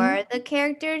Mhm. for the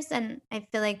characters and I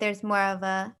feel like there's more of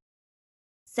a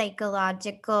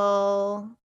psychological,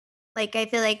 like, I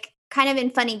feel like kind of in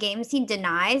Funny Games, he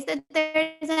denies that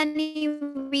there's any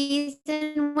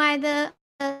reason why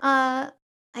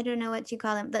I don't know what you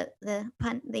call them, what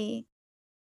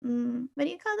do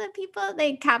you call the people?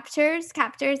 They captors,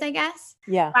 I guess,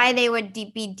 Yeah. why they would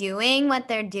be doing what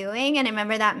they're doing, and I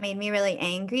remember that made me really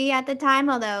angry at the time,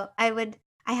 although I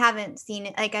haven't seen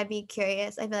it, like, I'd be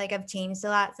curious. I feel like I've changed a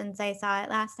lot since I saw it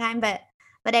last time, but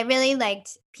I really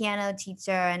liked Piano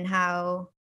Teacher and how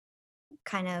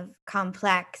kind of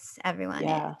complex everyone is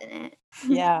Yeah. in it.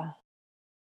 Yeah.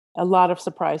 A lot of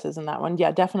surprises in that one.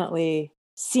 Yeah, definitely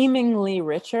seemingly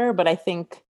richer, but I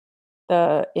think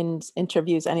the in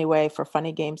interviews anyway for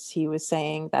Funny Games, he was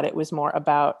saying that it was more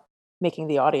about making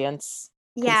the audience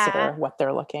consider Yeah, what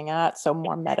they're looking at, so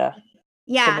more meta. exactly. So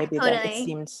Yeah, maybe that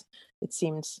totally. it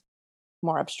seemed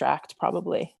more abstract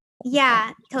probably at the time.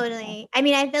 Yeah, totally. I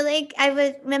mean, I feel like I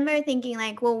would remember thinking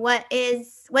like, well, what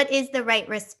is the right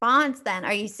response then?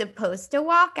 Are you supposed to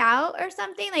walk out or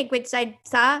something? Like which I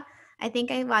saw, I think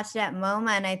I watched it at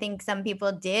MoMA and I think some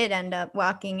people did end up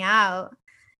walking out.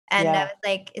 And I Yeah. was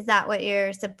like, is that what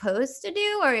you're supposed to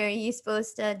do or are you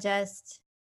supposed to just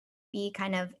be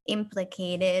kind of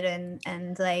implicated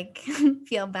and like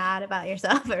feel bad about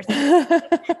yourself or something.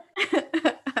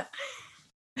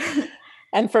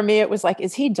 And for me, it was like,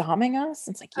 is he doming us?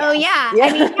 It's like, Oh yes. yeah,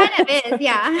 I mean, kind of is,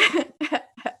 Yeah. yeah.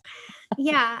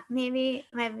 Yeah, maybe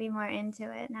might be more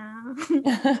into it now.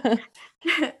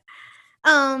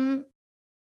 Um,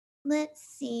 let's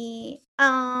see.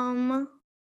 I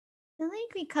feel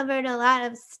like we covered a lot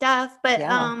of stuff, but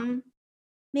Yeah,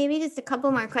 maybe just a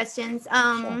couple more questions.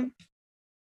 sure.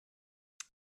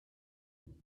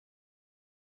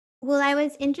 Well, I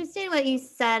was interested in what you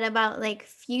said about like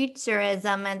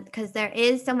futurism, and because there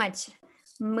is so much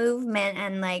movement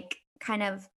and like kind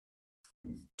of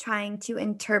trying to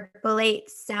interpolate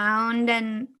sound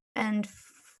and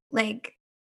like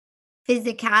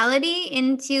physicality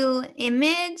into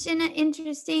image in an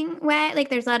interesting way. Like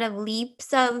there's a lot of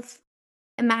leaps of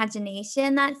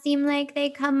imagination that seem like they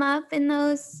come up in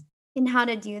those in how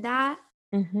to do that.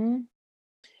 Hmm.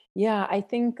 Yeah, I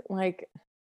think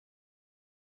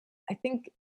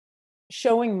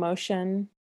showing motion.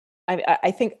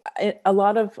 I think a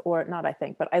lot of, or not, I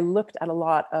think, but I looked at a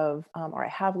lot of, or I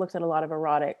have looked at a lot of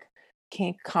erotic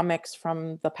kink comics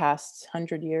from the past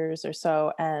 100 years or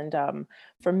so, and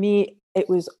for me, it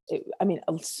was, I mean,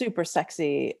 a super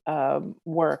sexy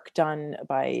work done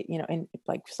by, in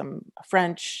like some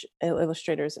French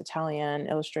illustrators, Italian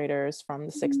illustrators from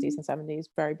the '60s Mhm. and '70s,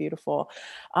 very beautiful,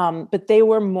 but they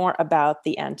were more about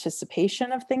the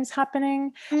anticipation of things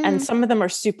happening, and Mm, some of them are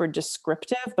super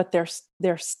descriptive, but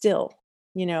they're still,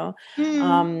 you know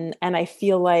mm, and I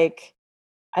feel like,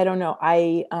 I don't know,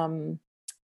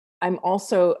 I'm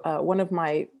also, one of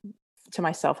my to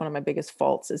myself, one of my biggest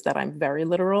faults is that I'm very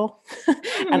literal,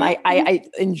 and mhm, I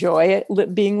enjoy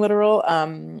it, being literal.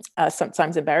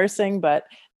 Sometimes embarrassing, but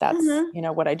that's,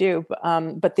 mhm, what I do.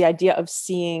 But the idea of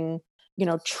seeing,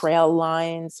 trail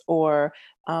lines, or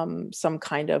some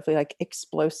kind of like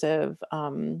explosive,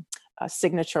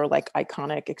 signature, like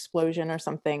iconic explosion or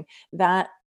something, that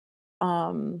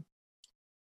um,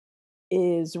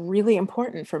 is really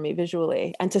important for me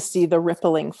visually, and to see the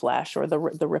rippling flesh, or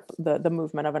the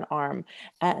movement of an arm.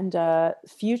 And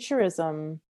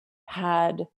futurism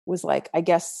was like, I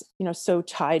guess, so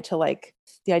tied to like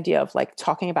the idea of like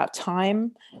talking about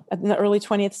time in the early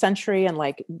 20th century, and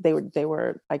like they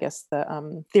were, I guess,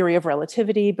 the theory of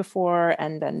relativity before,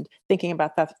 and then thinking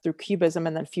about that through cubism,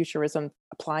 and then futurism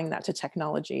applying that to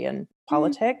technology and mm,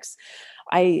 politics.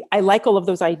 I like all of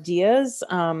those ideas,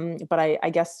 but I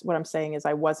guess what I'm saying is,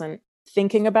 I wasn't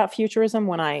thinking about futurism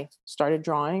when I started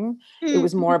drawing. It mm,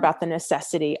 was more mhm. about the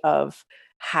necessity of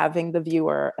having the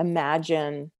viewer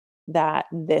imagine that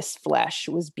this flesh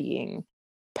was being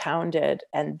pounded,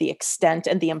 and the extent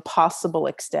and the impossible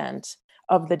extent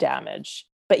of the damage,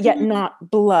 but yet Mhm. not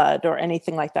blood or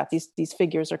anything like that. These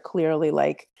figures are clearly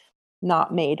like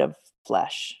not made of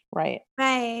flesh, right?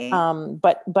 Right.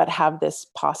 But have this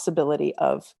possibility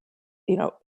of, you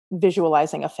know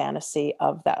visualizing a fantasy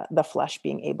of the flesh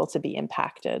being able to be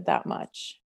impacted that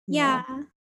much. Yeah.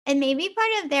 And maybe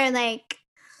part of their like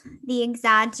the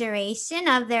exaggeration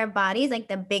of their bodies, like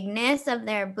the bigness of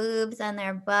their boobs and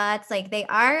their butts, like they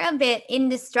are a bit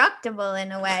indestructible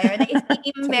in a way, or they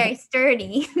seem very Totally.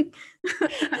 sturdy.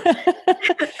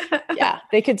 Yeah,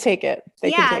 they could take it. They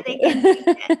could Yeah, take they can take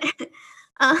it. it.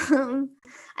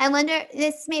 I wonder,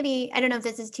 this maybe, I don't know if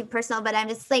this is too personal, but I'm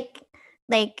just like,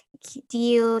 do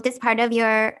you, this part of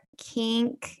your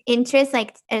kink interest,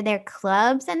 like, are there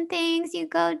clubs and things you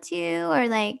go to, or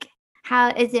like, how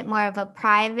is it more of a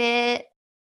private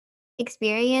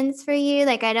experience for you?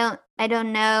 Like, I don't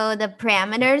know the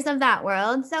parameters of that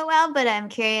world so well, but I'm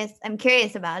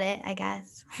curious about it, I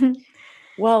guess.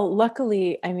 Well,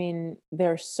 luckily, I mean,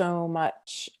 there's so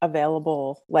much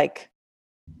available, like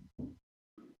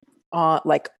on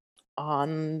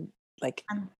like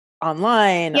Um,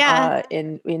 online, yeah,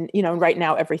 in right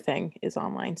now everything is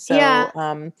online. yeah,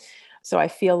 So I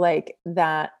feel like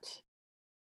that,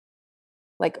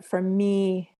 like, for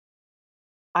me,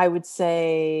 I would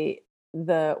say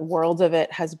the world of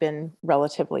it has been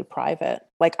relatively private.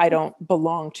 Like, I don't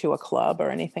belong to a club or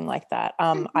anything like that.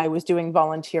 mhm, I was doing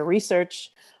volunteer research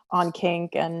on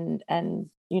kink, and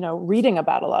reading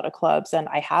about a lot of clubs, and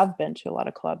I have been to a lot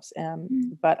of clubs,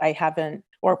 mm, but I haven't,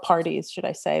 or parties, should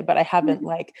I say, but I haven't, mhm,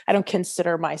 like, I don't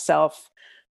consider myself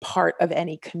part of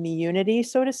any community,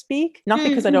 so to speak. Not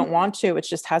because I mhm, don't want to,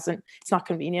 it's not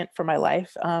convenient for my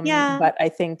life. yeah, But I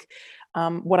think,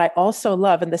 what I also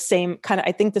love, and the same kind of,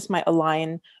 I think this might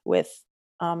align with,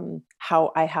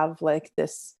 how I have like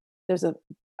this. There's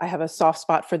I have a soft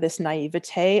spot for this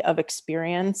naivete of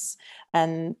experience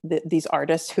and these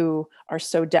artists who are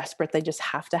so desperate they just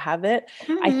have to have it.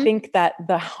 I Mhm. think that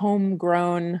the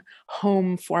homegrown,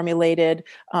 home formulated,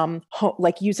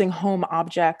 like using home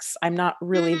objects, I'm not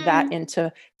really that Mm.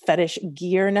 into fetish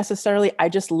gear necessarily. I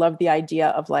just love the idea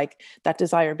of like that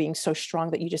desire being so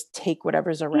strong that you just take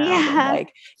whatever's around and Yeah.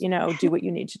 like, do what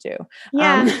you need to do.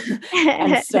 Um, Yeah.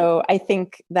 and so I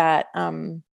think that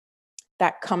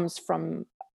that comes from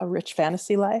a rich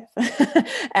fantasy life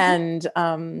and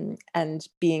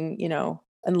being,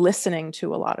 and listening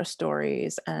to a lot of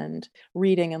stories and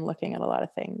reading and looking at a lot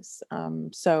of things.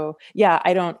 So yeah,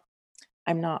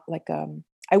 I'm not like,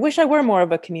 I wish I were more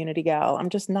of a community gal. I'm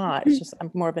just not. It's just, I'm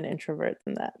more of an introvert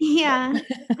than that. Yeah,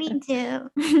 But me too.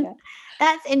 yeah.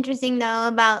 That's interesting though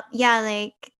about, yeah,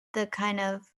 like the kind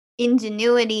of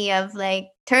ingenuity of like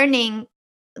turning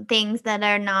things that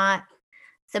are not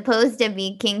supposed to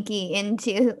be kinky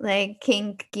into like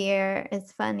kink gear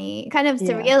is funny. Kind of Yeah.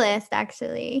 surrealist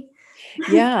actually.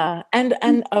 Yeah, and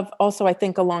of also I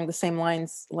think along the same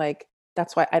lines, like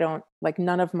that's why I don't like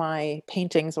none of my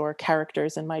paintings or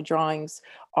characters in my drawings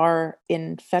are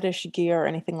in fetish gear or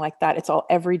anything like that. It's all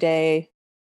everyday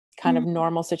kind of Mm,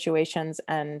 normal situations.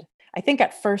 And I think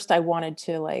at first I wanted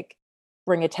to like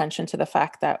bring attention to the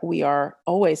fact that we are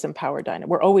always in power dynamic.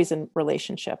 We're always in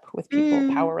relationship with people,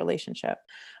 mm, power relationship.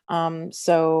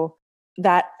 So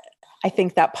that I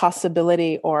think that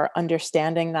possibility or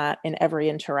understanding that in every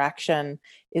interaction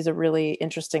is a really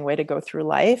interesting way to go through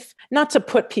life. Not to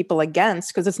put people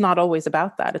against, because it's not always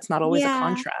about that. It's not always a yeah.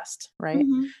 contrast, right?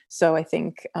 Mhm. So I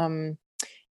think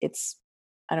it's,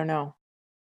 I don't know,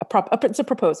 it's a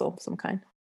proposal of some kind.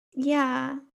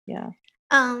 Yeah. Yeah.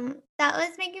 That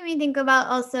was making me think about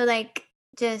also like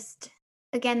just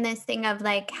again this thing of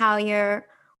like how your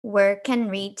work can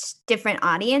reach different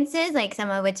audiences, like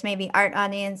some of which may be art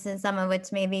audiences, some of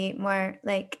which may be more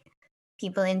like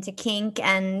people into kink,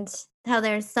 and how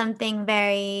there's something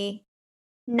very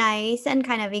nice and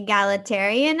kind of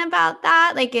egalitarian about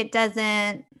that. Like it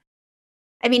doesn't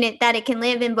I mean that it can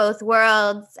live in both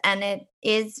worlds and it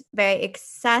is very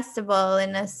accessible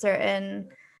in a certain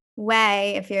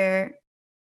way if you're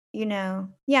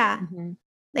yeah. Mhm.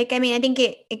 Like, I mean, I think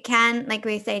it can, like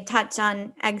we say, touch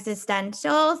on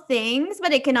existential things,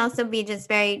 but it can also be just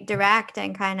very direct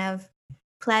and kind of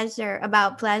pleasure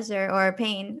or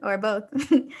pain or both.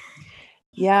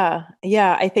 Yeah,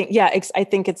 yeah, I think yeah, I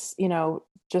think it's,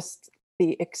 just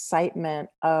the excitement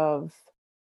of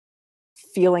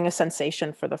feeling a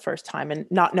sensation for the first time and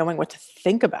not knowing what to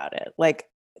think about it. Like,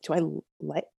 do I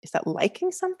like is that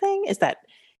liking something? Is that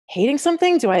hating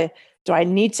something? Do I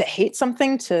need to hate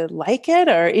something to like it?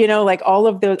 Or, like all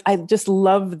of those I just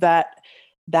love that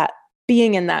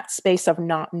being in that space of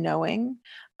not knowing.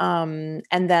 And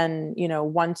then,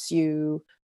 once you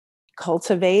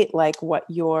cultivate like what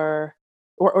you're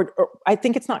or I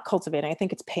think it's not cultivating, I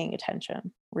think it's paying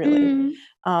attention, really.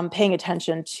 Mm, Paying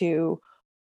attention to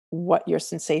what your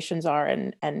sensations are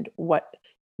and what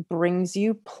brings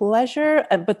you pleasure.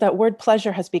 But that word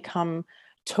pleasure has become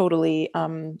totally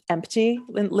empty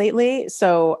lately.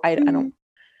 So I don't mhm.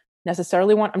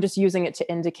 necessarily I'm just using it to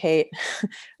indicate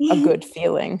a good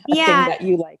feeling, a thing Yeah, that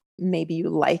you like, maybe you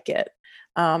like it.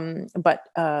 But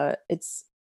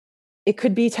it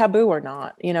could be taboo or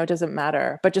not, it doesn't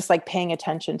matter, but just like paying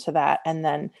attention to that and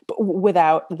then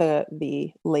without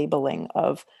the labeling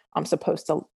of I'm supposed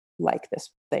to like this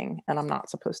thing and I'm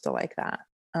not supposed to like that.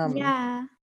 um yeah.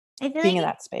 I feel Being like in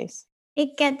that space.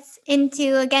 it gets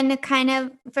into, again, the kind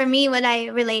of, for me, what I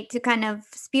relate to kind of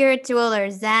spiritual or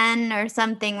Zen or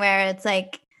something where it's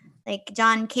like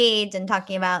John Cage and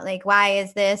talking about like why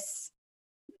is this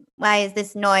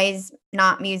noise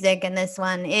not music and this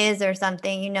one is or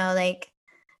something, like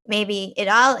maybe it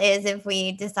all is if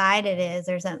we decide it is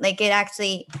or something. Like it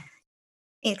actually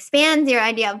expands your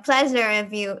idea of pleasure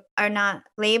if you are not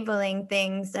labeling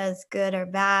things as good or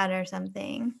bad or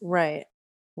something. Right,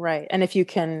 right. And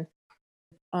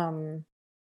um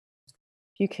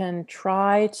if you can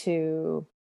try to,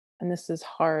 and this is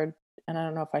hard, and I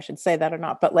don't know if I should say that or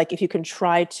not, but like if you can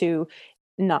try to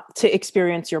not to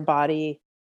experience your body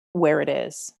where it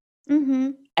is.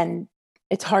 Mhm. And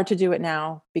it's hard to do it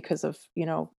now because of,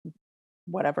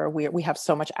 whatever, we have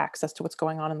so much access to what's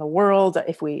going on in the world.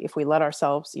 If we let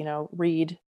ourselves,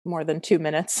 read more than 2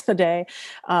 minutes a day,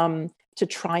 to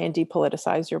try and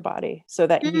depoliticize your body so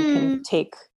that Mm.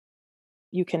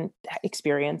 you can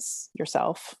experience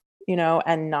yourself,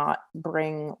 and not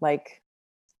bring like,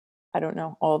 I don't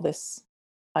know, all this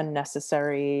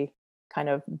unnecessary kind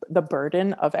of the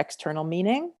burden of external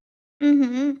meaning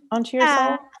Mhm. onto Yeah.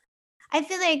 yourself. I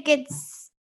feel like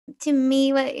it's to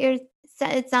me what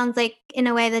it sounds like in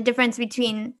a way the difference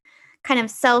between kind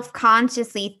of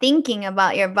self-consciously thinking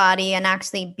about your body and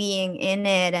actually being in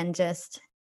it and just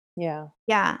Yeah.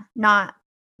 yeah, not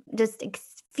just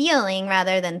feeling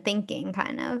rather than thinking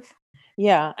kind of.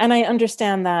 Yeah. And I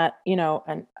understand that,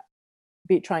 and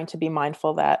trying to be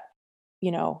mindful that,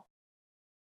 you know,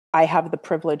 I have the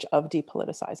privilege of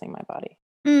depoliticizing my body.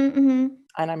 Mhm.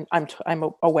 And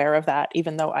I'm aware of that,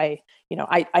 even though I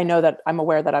know that I'm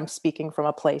aware that I'm speaking from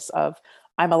a place of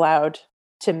I'm allowed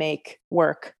to make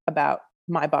work about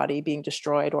my body being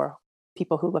destroyed or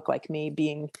people who look like me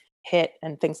being hit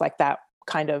and things like that,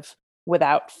 kind of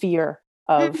without fear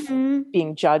of Mhm.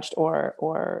 being judged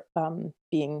or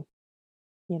being,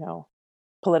 you know,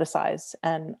 politicized.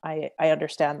 And I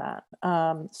understand that.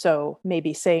 So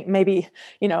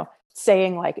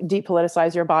saying like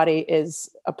depoliticize your body is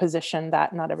a position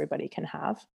that not everybody can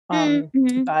have.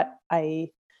 Mhm. But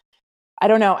I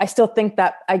don't know. I still think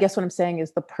that, I guess what I'm saying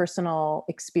is the personal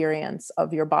experience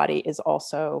of your body is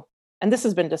also, and this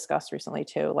has been discussed recently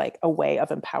too, like a way of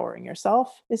empowering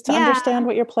yourself is to Yeah, understand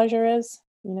what your pleasure is.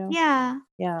 yeah.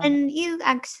 Yeah. And you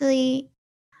actually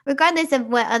regardless of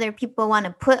what other people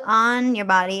wanna put on your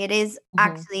body, it is Hmm.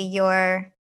 actually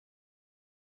your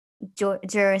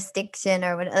jurisdiction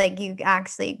or what like, you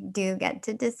actually do get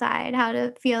to decide how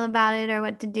to feel about it or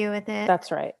what to do with it.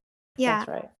 That's right. Yeah. That's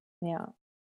right. Yeah.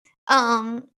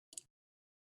 Um,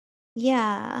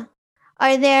 yeah.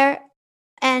 Are there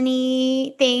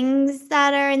any things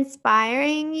that are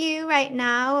inspiring you right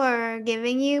now or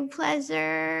giving you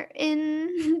pleasure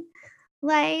in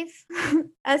life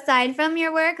aside from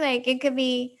your work? Like, it could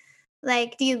be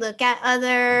like, do you look at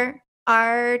other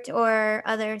art or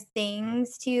other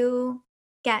things to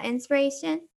get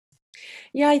inspiration?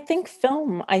 Yeah, I think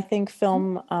film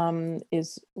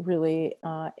is really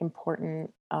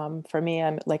important for me.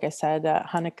 Like I said,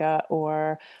 Hanukkah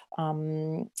or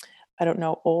um, I don't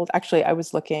know, old. Actually, I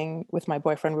was looking with my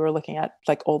boyfriend. We were looking at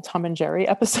like old Tom and Jerry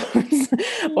episodes,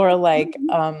 or like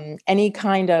any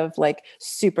kind of like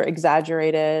super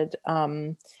exaggerated,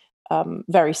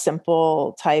 very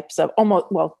simple types of almost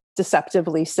well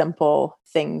deceptively simple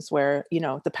things where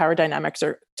the power dynamics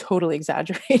are totally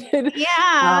exaggerated.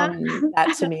 Yeah.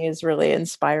 That to me is really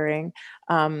inspiring.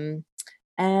 um,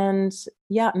 and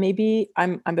yeah, maybe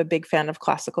I'm a big fan of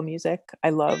classical music. I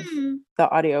love Mm. the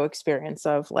audio experience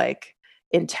of like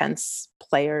intense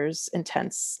players,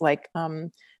 intense like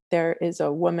there is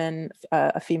a woman,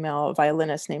 a female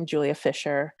violinist named Julia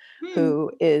Fisher, Mm.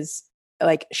 who is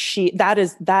like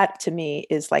that to me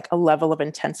is like a level of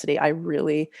intensity I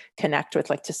really connect with,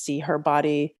 like to see her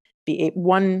body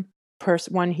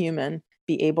one human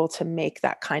be able to make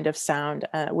that kind of sound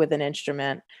with an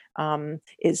instrument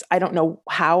is I don't know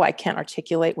how, I can't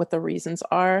articulate what the reasons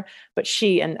are, but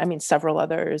she and I mean several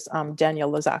others,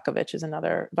 Daniel Lozakovich is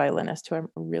another violinist who I'm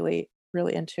really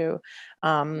really into,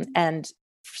 and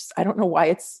I don't know why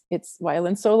it's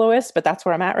violin soloist, but that's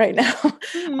where I'm at right now.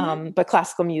 Mhm. But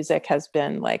classical music has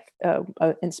been like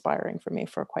inspiring for me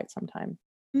for quite some time.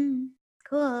 Mm.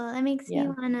 Cool. That makes me Yeah.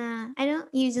 wanna I don't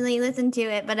usually listen to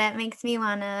it, but that makes me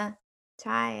wanna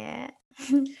try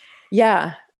it.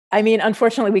 Yeah. I mean,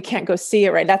 unfortunately, we can't go see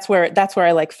it, right? That's where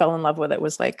I like fell in love with it,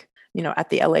 was like, at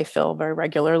the LA Phil very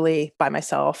regularly by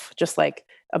myself, just like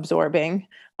absorbing.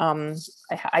 Um,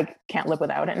 I can't live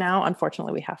without it now.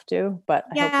 Unfortunately, we have to, but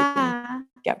I hope we can Yeah.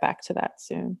 get back to that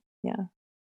soon. Yeah.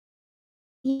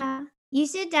 Yeah. You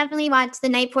should definitely watch The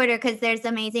Night Porter because there's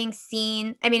amazing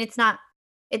scene. I mean, it's not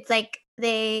it's like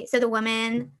the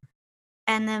woman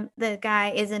and the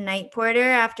guy is a night porter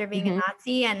after being a Hmm.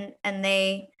 Nazi and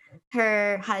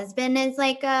her husband is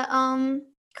like a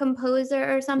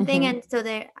composer or something Hmm. and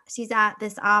so she's at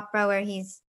this opera where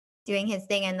he's doing his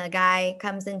thing and the guy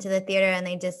comes into the theater and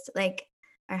they just like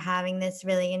are having this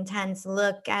really intense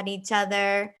look at each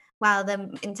other while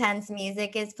the intense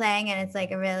music is playing and it's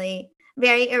like a really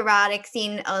very erotic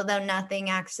scene although nothing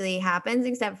actually happens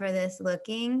except for this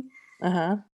looking.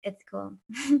 Uh-huh. It's cool.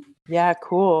 Yeah,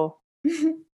 cool.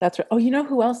 That's right. Oh, you know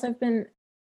who else I've been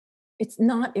it's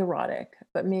not erotic,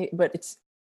 but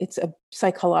it's a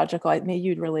psychological. Maybe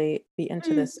you'd really be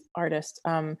into Mm. this artist,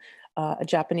 a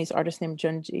Japanese artist named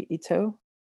Junji Ito,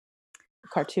 a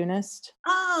cartoonist,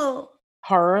 Oh,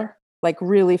 horror, like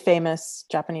really famous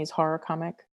Japanese horror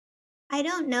comic. I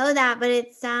don't know that, but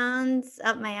it sounds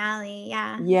up my alley,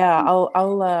 yeah. Yeah,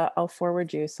 I'll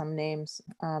forward you some names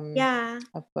Yeah.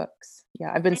 of books.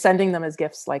 Yeah, I've been sending them as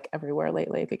gifts like everywhere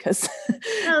lately because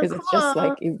Oh, because it's just cool.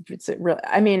 like it's a real.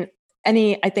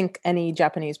 I think any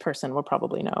Japanese person will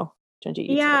probably know Junji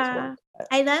Ito's work. Yeah.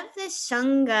 I love the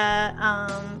shunga,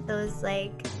 those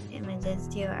like images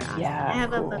too are awesome. I Yeah,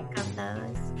 have a cool. book of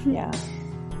those. Yeah.